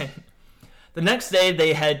expedition. The next day,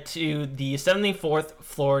 they head to the 74th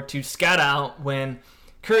floor to scout out when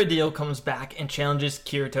Kuradil comes back and challenges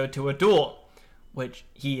Kirito to a duel, which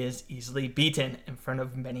he is easily beaten in front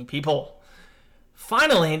of many people.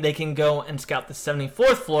 Finally, they can go and scout the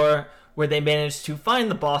 74th floor, where they manage to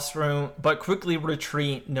find the boss room, but quickly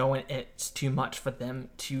retreat knowing it's too much for them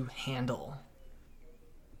to handle.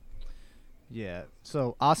 Yeah,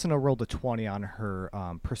 so Asuna rolled a 20 on her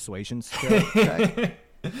persuasion skill check,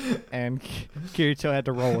 and Kirito had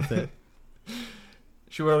to roll with it.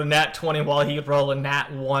 She rolled a nat 20 while he rolled a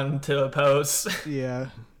nat 1 to oppose. Yeah.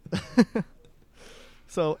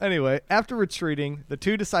 So anyway, after retreating, the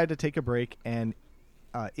two decide to take a break and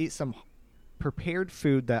eat some prepared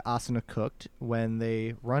food that Asuna cooked when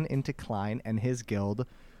they run into Klein and his guild,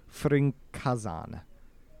 Furinkazan.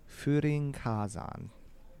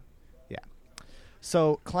 Yeah.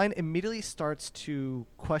 So Klein immediately starts to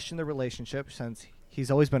question the relationship since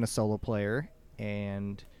he's always been a solo player,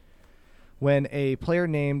 and when a player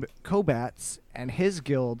named Kobats and his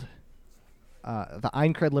guild, the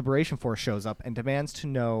Aincred Liberation Force, shows up and demands to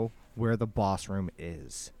know where the boss room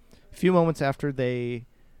is. A few moments after they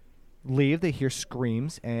leave, they hear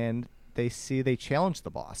screams, and they see they challenge the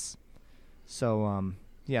boss. So,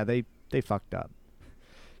 they fucked up.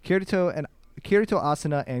 Kirito,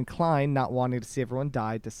 Asuna, and Klein, not wanting to see everyone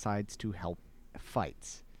die, decides to help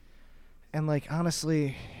fight. And,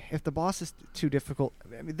 honestly, if the boss is too difficult,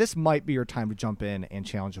 I mean, this might be your time to jump in and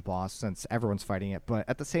challenge a boss since everyone's fighting it. But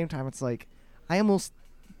at the same time, it's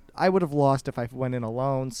I would have lost if I went in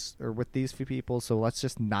alone or with these few people, so let's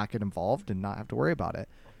just not get involved and not have to worry about it.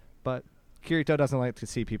 But Kirito doesn't like to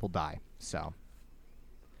see people die, so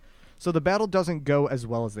the battle doesn't go as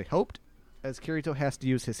well as they hoped, as Kirito has to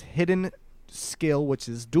use his hidden skill, which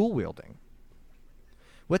is dual wielding.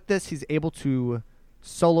 With this, he's able to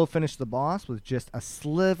solo finish the boss with just a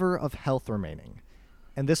sliver of health remaining.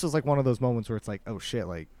 And this was one of those moments where it's oh shit,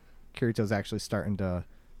 Kirito's actually starting to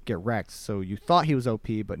get wrecked. So you thought he was OP,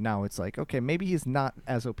 but now it's okay, maybe he's not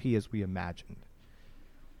as OP as we imagined.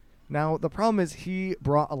 Now, the problem is he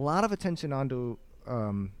brought a lot of attention onto...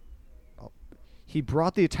 he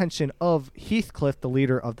brought the attention of Heathcliff, the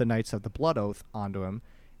leader of the Knights of the Blood Oath, onto him,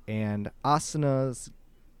 and Asuna's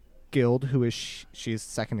guild, who is she's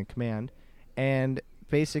second in command, and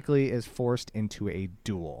basically is forced into a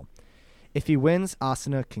duel. If he wins,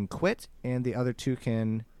 Asuna can quit, and the other two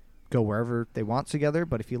can go wherever they want together,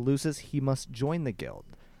 but if he loses, he must join the guild.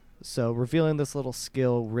 So revealing this little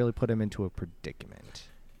skill really put him into a predicament.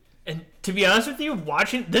 And to be honest with you,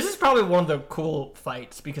 this is probably one of the cool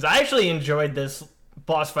fights, because I actually enjoyed this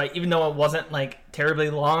boss fight, even though it wasn't terribly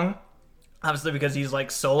long, obviously because he's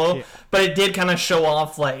solo, yeah. But it did kind of show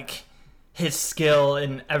off his skill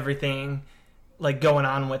and everything going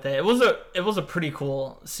on with it. It was a pretty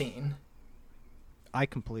cool scene. I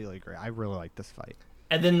completely agree. I really like this fight.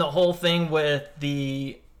 And then the whole thing with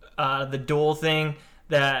the duel thing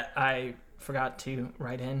that I forgot to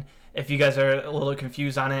write in, if you guys are a little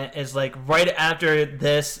confused on it, is right after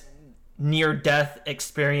this near-death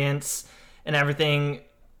experience and everything,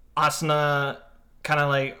 Asuna kind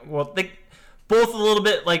of they both a little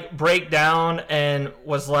bit break down and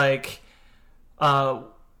was why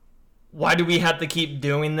do we have to keep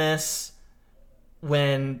doing this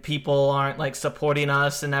when people aren't supporting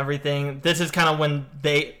us and everything? This is kind of when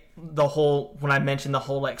when I mentioned the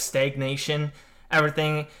whole stagnation,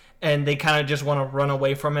 everything, and they kind of just want to run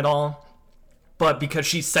away from it all. But because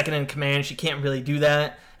she's second in command, she can't really do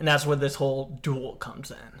that, and that's where this whole duel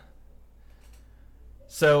comes in.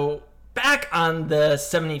 So back on the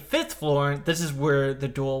 75th floor, this is where the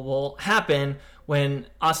duel will happen, when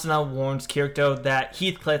Asuna warns Kirito that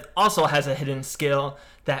Heathcliff also has a hidden skill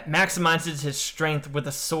that maximizes his strength with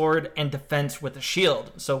a sword and defense with a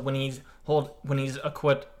shield. So when he's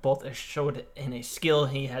equipped both a sword and a skill,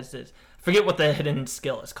 he has this... forget what the hidden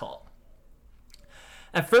skill is called.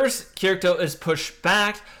 At first, Kirito is pushed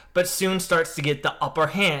back, but soon starts to get the upper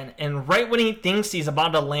hand, and right when he thinks he's about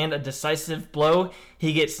to land a decisive blow,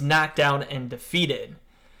 he gets knocked out and defeated.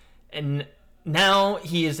 And now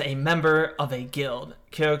he is a member of a guild.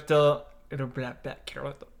 Kirito,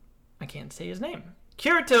 I can't say his name.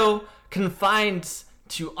 Kirito confides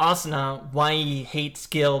to Asuna why he hates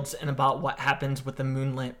guilds and about what happens with the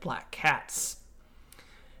Moonlit Black Cats.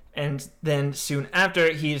 And then soon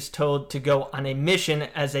after, he is told to go on a mission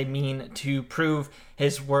as a mean to prove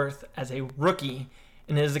his worth as a rookie,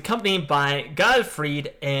 and is accompanied by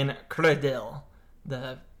Godfried and Credil,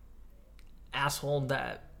 the asshole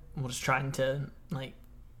that was trying to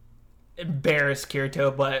embarrass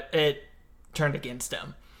Kirito, but it turned against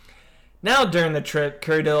him. Now during the trip,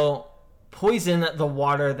 Credil poisoned the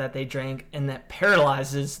water that they drank, and that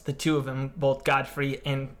paralyzes the two of them, both Godfrey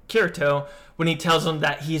and Kirito, when he tells them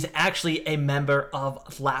that he's actually a member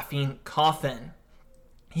of Laughing Coffin.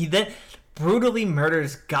 He then brutally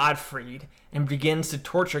murders Godfrey and begins to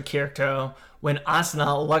torture Kirito, when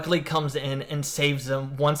Asuna luckily comes in and saves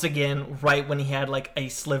him once again right when he had a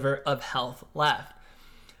sliver of health left.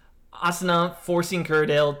 Asuna, forcing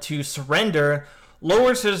Credil to surrender,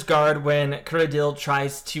 lowers his guard when Credil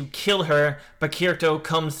tries to kill her, but Kirito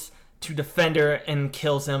comes to defend her and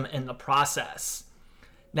kills him in the process.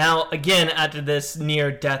 Now, again, after this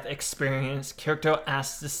near-death experience, Kirito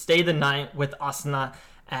asks to stay the night with Asuna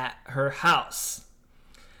at her house.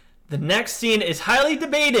 The next scene is highly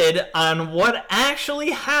debated on what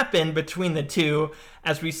actually happened between the two,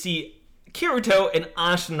 as we see Kirito and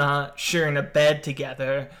Asuna sharing a bed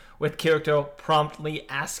together, with Kirito promptly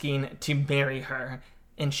asking to marry her,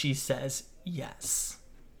 and she says yes.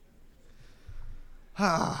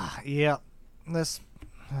 Yeah, this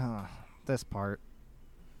part.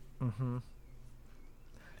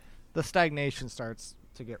 The stagnation starts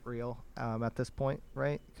to get real at this point,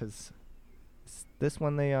 right? Because this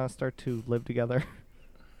when they start to live together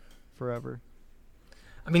forever.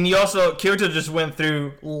 I mean, Kirito just went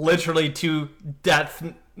through literally two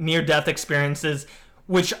near-death experiences,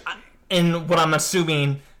 which, in what I'm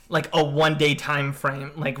assuming, like a 1-day time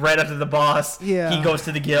frame. Like right after the boss, he goes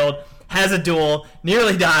to the guild, has a duel,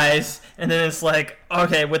 nearly dies, and then it's like,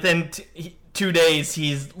 okay, within 2 days,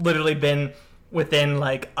 he's literally been within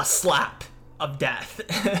like a slap of death.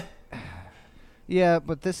 Yeah,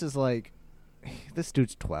 but this is like, this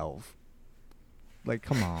dude's 12. Like,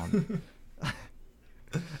 come on.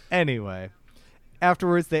 Anyway,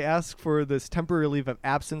 afterwards they ask for this temporary leave of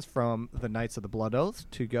absence from the Knights of the Blood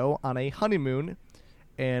Oath to go on a honeymoon,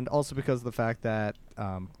 and also because of the fact that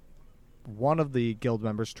one of the guild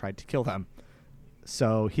members tried to kill them.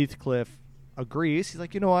 So Heathcliff agrees. He's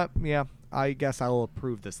like, you know what? Yeah, I guess I'll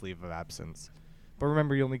approve this leave of absence. But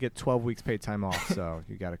remember, you only get 12 weeks paid time off, so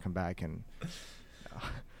you got to come back and...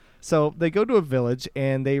 So they go to a village,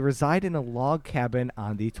 and they reside in a log cabin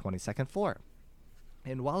on the 22nd floor.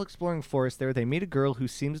 And while exploring forest there, they meet a girl who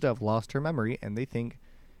seems to have lost her memory, and they think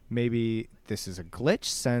maybe this is a glitch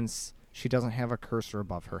since she doesn't have a cursor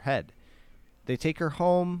above her head. They take her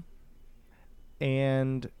home,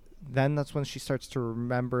 and then that's when she starts to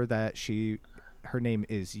remember that her name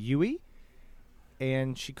is Yui,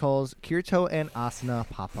 and she calls Kirito and Asuna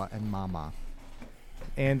Papa and Mama.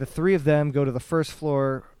 And the three of them go to the first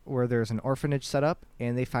floor where there's an orphanage set up,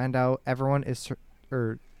 and they find out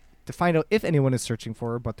to find out if anyone is searching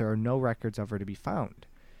for her, but there are no records of her to be found.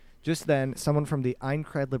 Just then, someone from the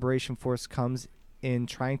Aincrad Liberation Force comes in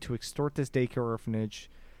trying to extort this daycare orphanage,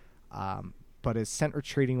 but is sent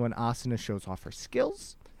retreating when Asuna shows off her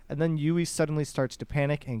skills. And then Yui suddenly starts to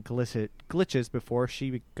panic and glitches before she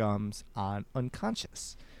becomes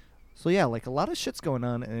unconscious. So yeah, like a lot of shit's going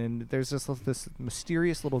on, and there's this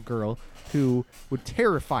mysterious little girl who would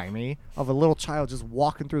terrify me, of a little child just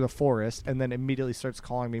walking through the forest and then immediately starts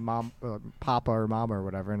calling me mom, papa or mama or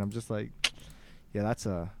whatever, and I'm just like, yeah, that's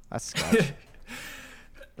sketch.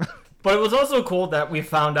 But it was also cool that we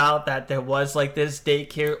found out that there was like this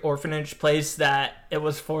daycare orphanage place that it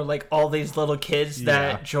was for like all these little kids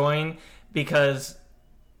that join, because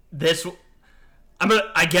this,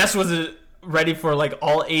 I guess was it ready for like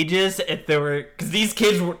all ages if there were, because these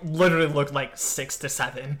kids literally looked like 6 to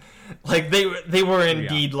 7, like they were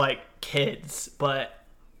indeed like kids. But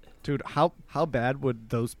dude, how bad would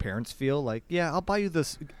those parents feel? Like, yeah, I'll buy you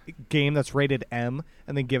this game that's rated M,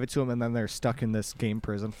 and then give it to them, and then they're stuck in this game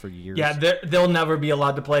prison for years. Yeah, they'll never be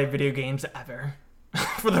allowed to play video games ever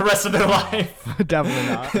for the rest of their life.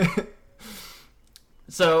 Definitely not.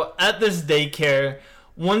 So at this daycare,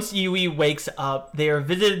 once Yui wakes up, they are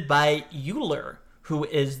visited by Euler, who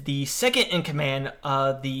is the second in command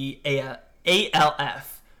of the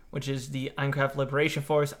ALF, which is the Aincrad Liberation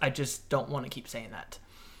Force. I just don't want to keep saying that.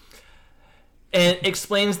 And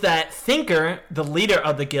explains that Thinker, the leader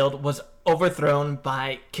of the guild, was overthrown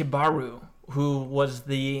by Kibaru, who was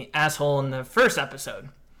the asshole in the first episode,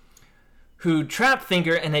 who trapped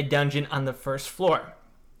Thinker in a dungeon on the first floor.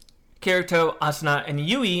 Kirito, Asuna, and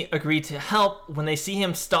Yui agree to help. When they see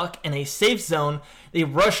him stuck in a safe zone, they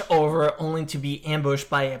rush over only to be ambushed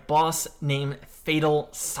by a boss named Fatal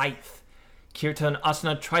Scythe. Kirito and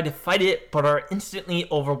Asuna try to fight it, but are instantly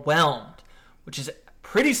overwhelmed, which is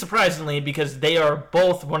pretty surprisingly because they are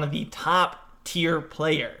both one of the top tier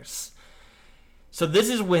players. So this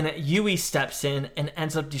is when Yui steps in and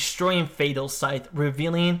ends up destroying Fatal Scythe,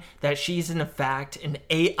 revealing that she's in fact an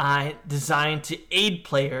AI designed to aid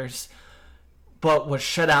players, but was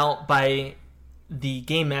shut out by the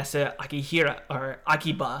game master Akihira, or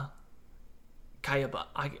Akiba. Kayaba.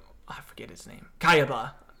 I forget his name.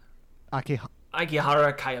 Kayaba.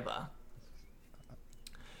 Akihara Kayaba.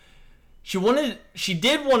 She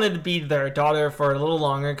did want to be their daughter for a little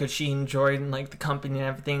longer because she enjoyed like the company and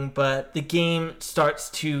everything, but the game starts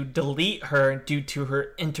to delete her due to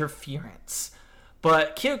her interference.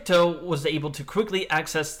 But Kirito was able to quickly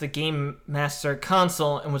access the Game Master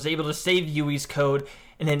console and was able to save Yui's code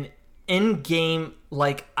in an in-game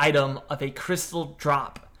like item of a crystal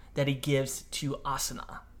drop that he gives to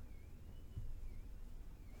Asuna.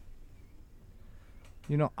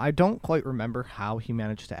 You know, I don't quite remember how he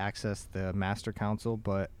managed to access the Master Console,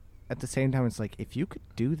 but at the same time, it's like, if you could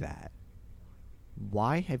do that,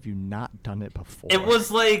 why have you not done it before? It was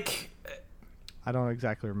like... I don't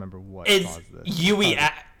exactly remember what It's caused this. Yui.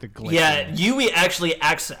 The glitch. Yeah, Yui actually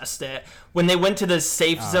accessed it when they went to the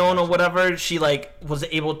safe zone or whatever. She like was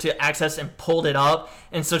able to access and pulled it up,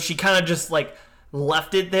 and so she kind of just like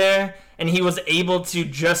left it there, and he was able to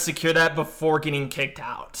just secure that before getting kicked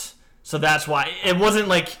out. So that's why it wasn't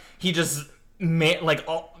like he just instantly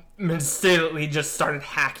just started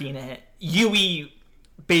hacking it. Yui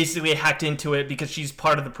basically hacked into it because she's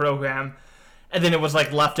part of the program, and then it was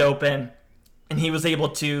like left open. And he was able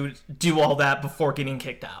to do all that before getting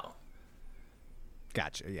kicked out.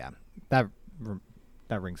 Gotcha. Yeah, that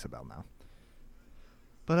rings a bell now.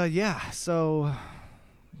 But yeah, so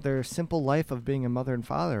their simple life of being a mother and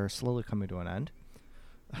father are slowly coming to an end.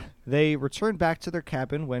 They return back to their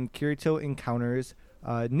cabin when Kirito encounters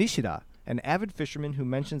Nishida, an avid fisherman who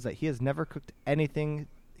mentions that he has never cooked anything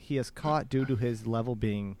he has caught due to his level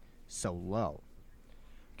being so low.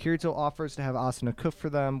 Kirito offers to have Asuna cook for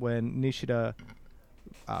them when Nishida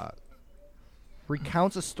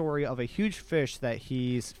recounts a story of a huge fish that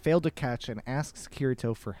he's failed to catch and asks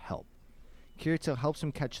Kirito for help. Kirito helps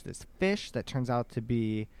him catch this fish that turns out to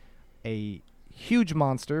be a huge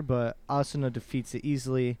monster, but Asuna defeats it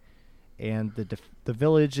easily, and the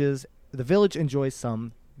village enjoys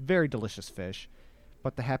some very delicious fish,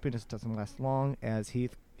 but the happiness doesn't last long as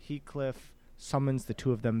Heathcliff summons the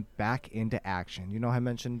two of them back into action. You know, I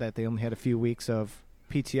mentioned that they only had a few weeks of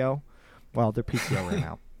PTO. Well, they're PTO right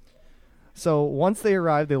now. So once they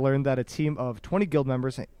arrived, they learned that a team of 20 guild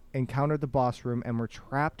members encountered the boss room and were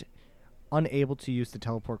trapped, unable to use the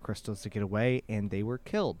teleport crystals to get away, and they were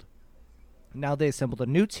killed. Now they assembled a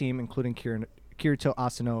new team, including Kirito,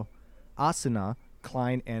 Asuna,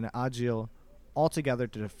 Klein, and Agil, all together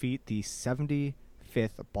to defeat the 75th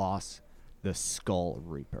boss, the Skull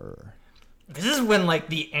Reaper. This is when like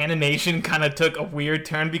the animation kind of took a weird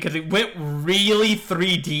turn because it went really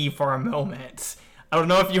 3D for a moment. I don't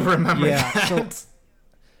know if you remember that. So,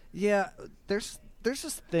 there's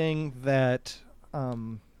this thing that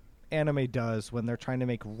anime does when they're trying to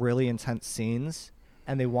make really intense scenes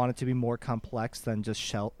and they want it to be more complex than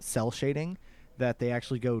just cell shading, that they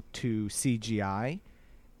actually go to CGI,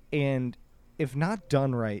 and if not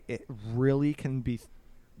done right, it really can be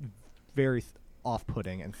very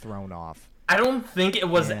off-putting and thrown off. I don't think it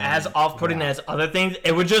was as off-putting as other things.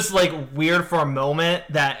 It was just like weird for a moment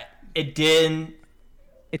that it didn't.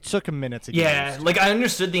 It took a minute to get used. Like I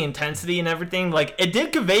understood the intensity and everything. Like it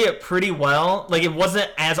did convey it pretty well. Like it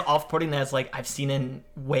wasn't as off-putting as like I've seen in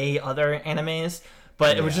way other animes,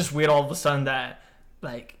 but it was just weird all of a sudden that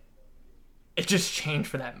like it just changed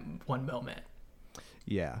for that one moment.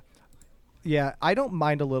 Yeah. Yeah, I don't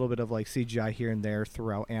mind a little bit of like CGI here and there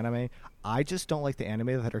throughout anime. I just don't like the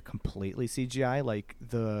anime that are completely CGI. Like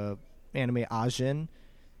the anime Ajin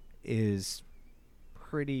is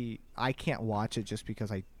pretty... I can't watch it just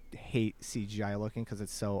because I hate CGI looking because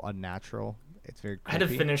it's so unnatural. It's very creepy. I had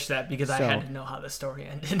to finish that because I had to know how the story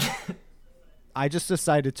ended. I just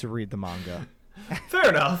decided to read the manga. Fair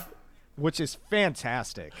enough. Which is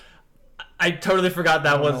fantastic. I totally forgot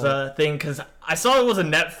that was a thing because I saw it was a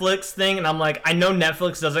Netflix thing, and I'm like, I know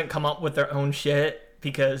Netflix doesn't come up with their own shit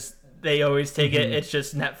because they always take it. It's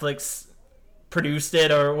just Netflix produced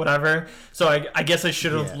it or whatever. So I guess I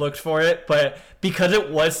should have looked for it, but because it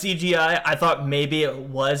was CGI, I thought maybe it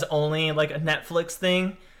was only like a Netflix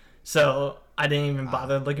thing. So I didn't even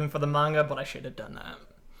bother looking for the manga, but I should have done that.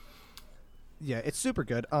 Yeah, it's super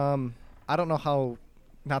good. I don't know how,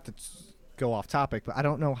 not to go off topic, but I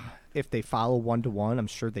don't know if they follow one-to-one. I'm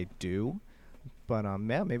sure they do. But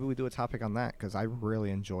yeah, maybe we do a topic on that because I really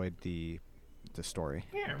enjoyed the story.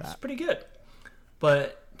 Yeah, it was pretty good.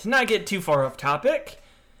 But to not get too far off topic,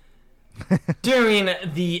 during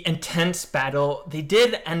the intense battle, they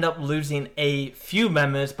did end up losing a few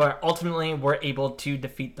members, but ultimately were able to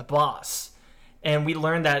defeat the boss. And we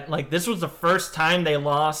learned that like this was the first time they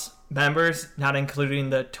lost members, not including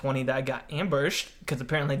the 20 that got ambushed, because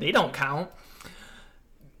apparently they don't count.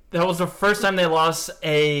 That was the first time they lost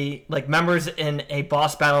members in a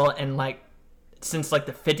boss battle in since the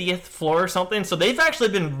 50th floor or something. So they've actually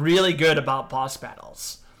been really good about boss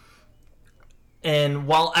battles. And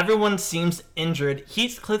while everyone seems injured,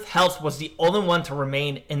 Heathcliff Health was the only one to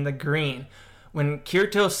remain in the green when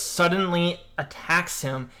Kirito suddenly attacks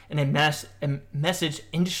him and a message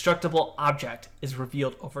indestructible object is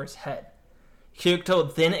revealed over his head.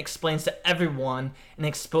 Kirito then explains to everyone and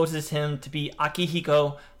exposes him to be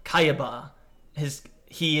Akihiko Kayaba.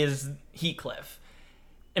 He is Heathcliff.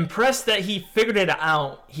 Impressed that he figured it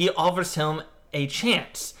out, he offers him a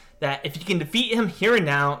chance that if he can defeat him here and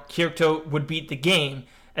now, Kirito would beat the game,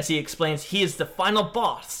 as he explains he is the final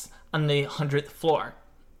boss on the 100th floor.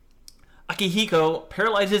 Akihiko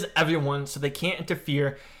paralyzes everyone so they can't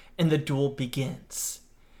interfere, and the duel begins.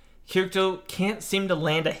 Kirito can't seem to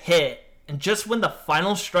land a hit, and just when the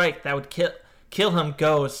final strike that would kill him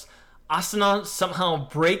goes, Asuna somehow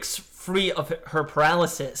breaks free of her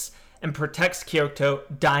paralysis and protects Kirito,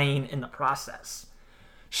 dying in the process.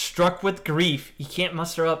 Struck with grief, he can't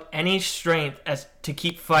muster up any strength to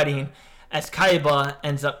keep fighting, as Kaiba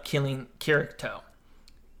ends up killing Kirito.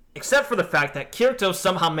 Except for the fact that Kirito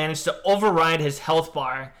somehow managed to override his health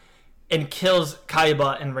bar and kills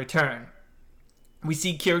Kaiba in return. We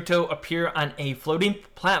see Kirito appear on a floating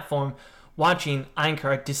platform watching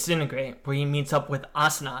Aincrad disintegrate, where he meets up with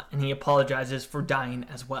Asuna and he apologizes for dying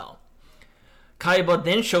as well. Kaiba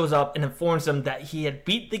then shows up and informs them that he had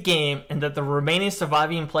beat the game and that the remaining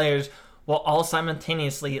surviving players were all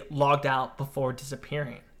simultaneously logged out before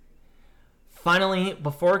disappearing. Finally,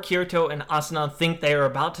 before Kirito and Asuna think they are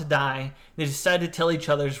about to die, they decide to tell each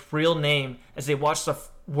other's real name as they watch the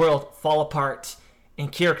world fall apart,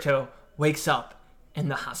 and Kirito wakes up in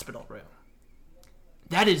the hospital room.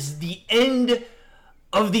 That is the end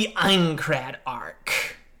of the Aincrad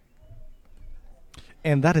arc.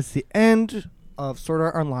 And that is the end of Sword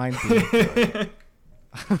Art Online.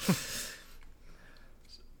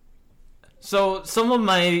 So some of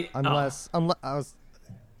my I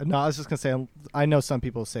was just gonna say, I know some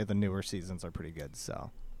people say the newer seasons are pretty good, so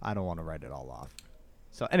I don't want to write it all off.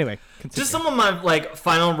 So anyway, continue. Just some of my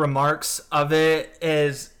final remarks of it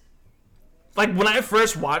is, when I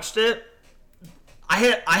first watched it,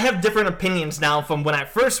 I have different opinions now from when I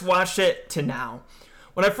first watched it to now.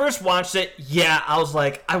 When I first watched it, yeah, I was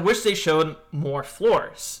like, I wish they showed more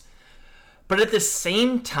floors. But at the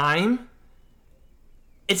same time,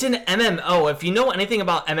 it's an MMO. If you know anything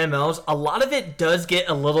about MMOs, a lot of it does get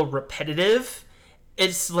a little repetitive.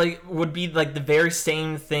 It's would be the very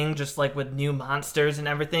same thing, just with new monsters and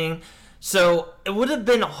everything. So it would have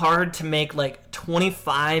been hard to make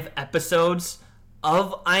 25 episodes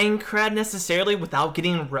of Aincrad necessarily without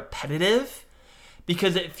getting repetitive.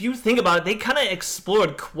 Because if you think about it, they kind of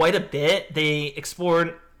explored quite a bit. They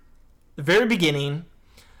explored the very beginning,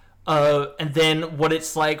 and then what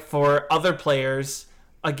it's like for other players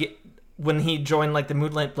when he joined the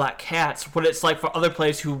Moonlight Black Cats, what it's like for other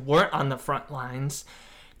players who weren't on the front lines.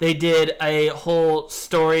 They did a whole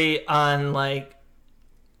story on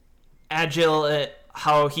Agile,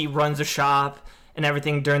 how he runs a shop and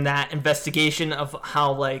everything during that investigation of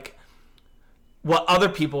how what other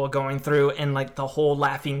people are going through, and the whole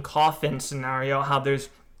Laughing Coffin scenario, how there's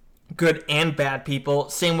good and bad people.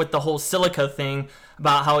 Same with the whole Silica thing,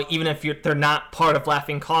 about how even if they're not part of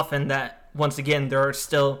Laughing Coffin, that once again there are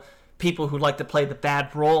still people who like to play the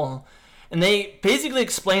bad role. And they basically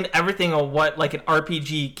explained everything of what an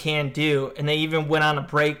RPG can do, and they even went on a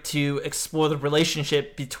break to explore the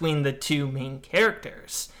relationship between the two main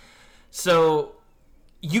characters. So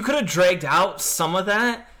you could have dragged out some of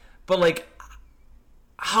that, but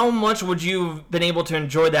how much would you have been able to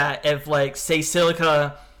enjoy that if, say,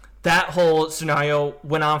 Silica, that whole scenario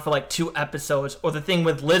went on for 2 episodes, or the thing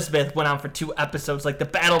with Lisbeth went on for 2 episodes, the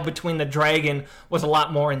battle between the dragon was a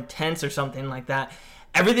lot more intense or something like that.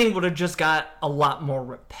 Everything would have just got a lot more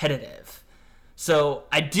repetitive. So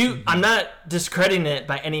I'm not discrediting it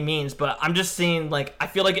by any means, but I'm just saying, I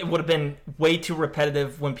feel like it would have been way too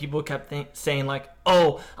repetitive when people kept saying,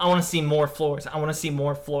 oh, I want to see more floors. I want to see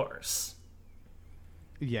more floors.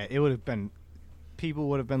 Yeah, it would have been... People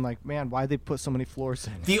would have been like, man, why'd they put so many floors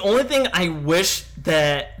in? The only thing I wish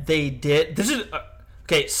that they did... This is...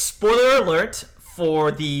 Okay, spoiler alert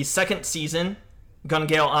for the second season, Gun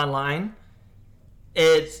Gale Online.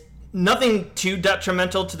 It's nothing too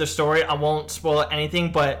detrimental to the story. I won't spoil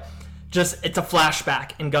anything, but just it's a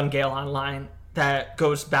flashback in Gun Gale Online that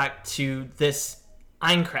goes back to this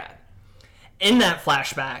Aincrad. In that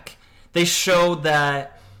flashback, they show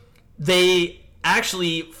that they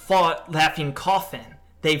actually fought Laughing Coffin.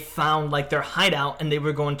 They found their hideout, and they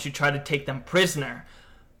were going to try to take them prisoner.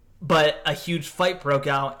 But a huge fight broke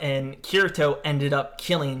out, and Kirito ended up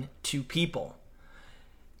killing 2 people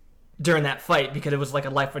during that fight because it was a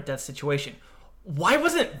life or death situation. Why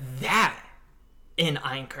wasn't that in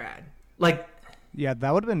Aincrad? Yeah,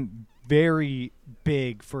 that would have been very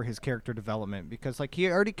big for his character development, because he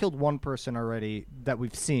already killed 1 person already that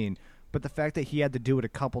we've seen. But the fact that he had to do it a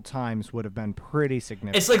couple times would have been pretty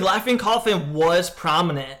significant. It's Laughing Coffin was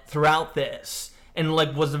prominent throughout this, and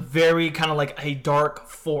was very kind of a dark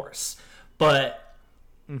force. But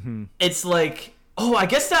it's oh, I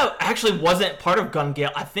guess that actually wasn't part of Gun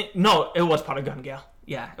Gale. I think no, it was part of Gun Gale.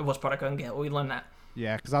 Yeah, it was part of Gun Gale. We learned that.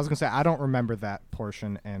 Yeah, because I was gonna say I don't remember that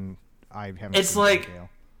portion, and I haven't. It's seen like, Gun Gale.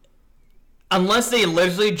 Unless they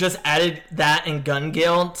literally just added that in Gun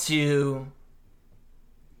Gale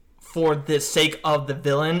for the sake of the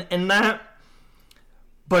villain in that.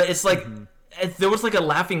 But it's like, if there was like a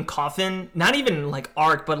Laughing Coffin, not even like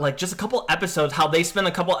arc, but like just a couple episodes, how they spend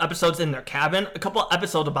a couple episodes in their cabin, a couple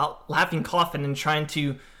episodes about Laughing Coffin and trying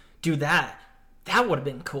to do that. That would have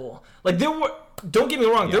been cool. Like, don't get me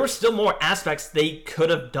wrong, there were still more aspects they could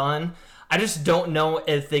have done. I just don't know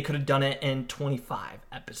if they could have done it in 25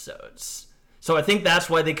 episodes. So I think that's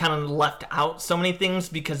why they kind of left out so many things,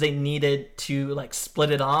 because they needed to like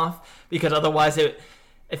split it off, because otherwise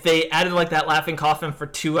if they added like that Laughing Coffin for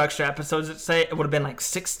 2 extra episodes, let's say, it would have been like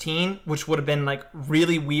 16, which would have been like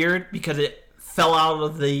really weird because it fell out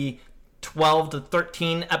of the 12 to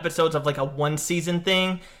 13 episodes of like a 1 season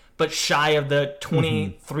thing, but shy of the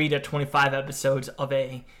 23 to 25 episodes of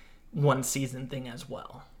a 1 season thing as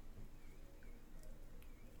well.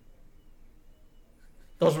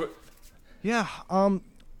 Those were... Yeah,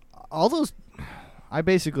 all those, I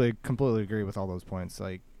basically completely agree with all those points.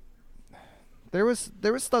 Like, there was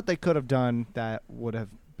stuff they could have done that would have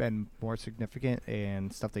been more significant,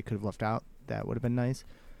 and stuff they could have left out that would have been nice.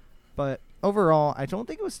 But overall, I don't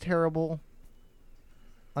think it was terrible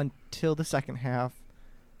until the second half,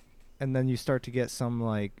 and then you start to get some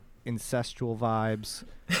like incestual vibes,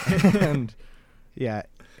 and yeah,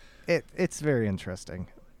 it's very interesting.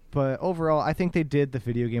 But overall, I think they did the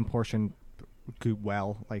video game portion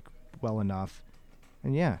well enough,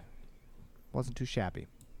 and yeah, wasn't too shabby.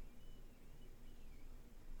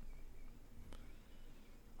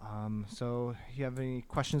 So you have any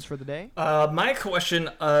questions for the day? My question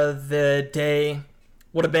of the day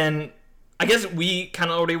would have been, I guess we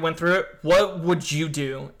kind of already went through it. What would you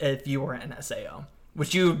do if you were an SAO?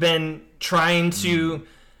 Would you have been trying to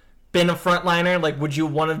been a frontliner? Like, would you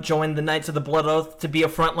want to join the Knights of the Blood Oath to be a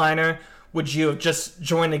frontliner? Would you have just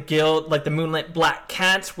joined a guild like the Moonlit Black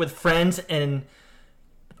Cats with friends and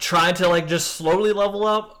tried to like just slowly level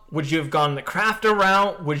up? Would you have gone the crafter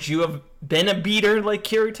route? Would you have been a beater like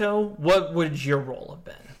Kirito? What would your role have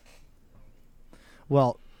been?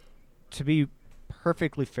 Well, to be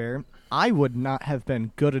perfectly fair, I would not have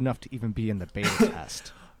been good enough to even be in the beta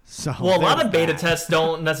test. So well, a lot of beta tests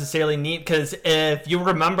don't necessarily need, because if you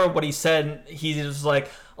remember what he said, he was like,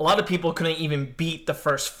 a lot of people couldn't even beat the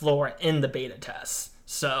first floor in the beta test.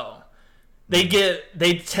 So they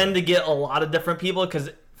tend to get a lot of different people, because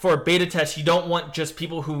for a beta test, you don't want just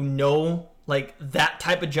people who know like that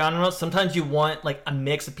type of genre. Sometimes you want like a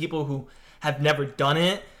mix of people who have never done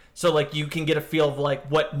it, so like you can get a feel of like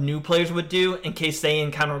what new players would do in case they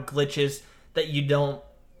encounter glitches that you don't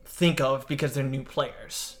think of because they're new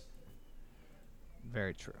players.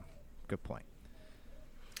 Very true. Good point.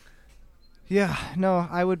 Yeah, no,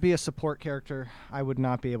 I would be a support character. I would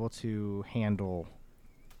not be able to handle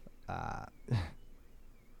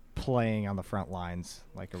playing on the front lines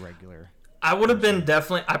like a regular. I would have been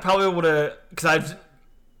definitely... I probably would have... Because I've...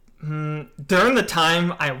 during the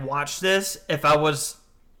time I watched this, if I was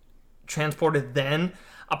transported then,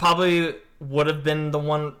 I probably would have been the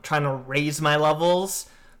one trying to raise my levels,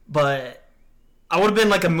 but I would have been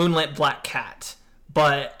like a Moonlit Black Cat.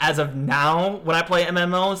 But as of now, when I play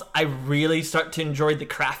MMOs, I really start to enjoy the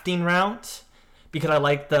crafting route because I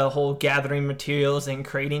like the whole gathering materials and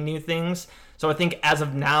creating new things. So I think as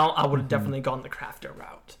of now, I would have definitely gone the crafter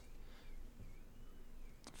route.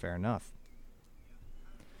 Fair enough.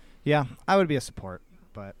 Yeah, I would be a support,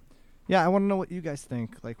 but yeah, I want to know what you guys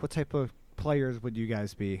think. Like, what type of players would you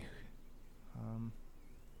guys be?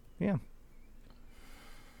 Yeah.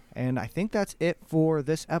 And I think that's it for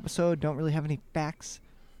this episode. Don't really have any facts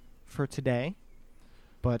for today.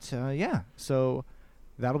 But yeah, so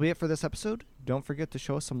that'll be it for this episode. Don't forget to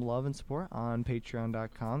show us some love and support on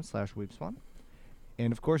patreon.com/weebspawn.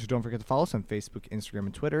 And of course, don't forget to follow us on Facebook, Instagram,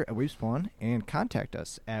 and Twitter at Weebspawn, and contact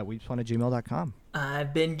us at weebspawn@gmail.com.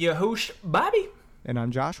 I've been your host, Bobby. And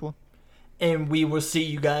I'm Joshua. And we will see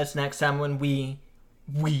you guys next time when we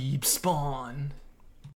Weebspawn.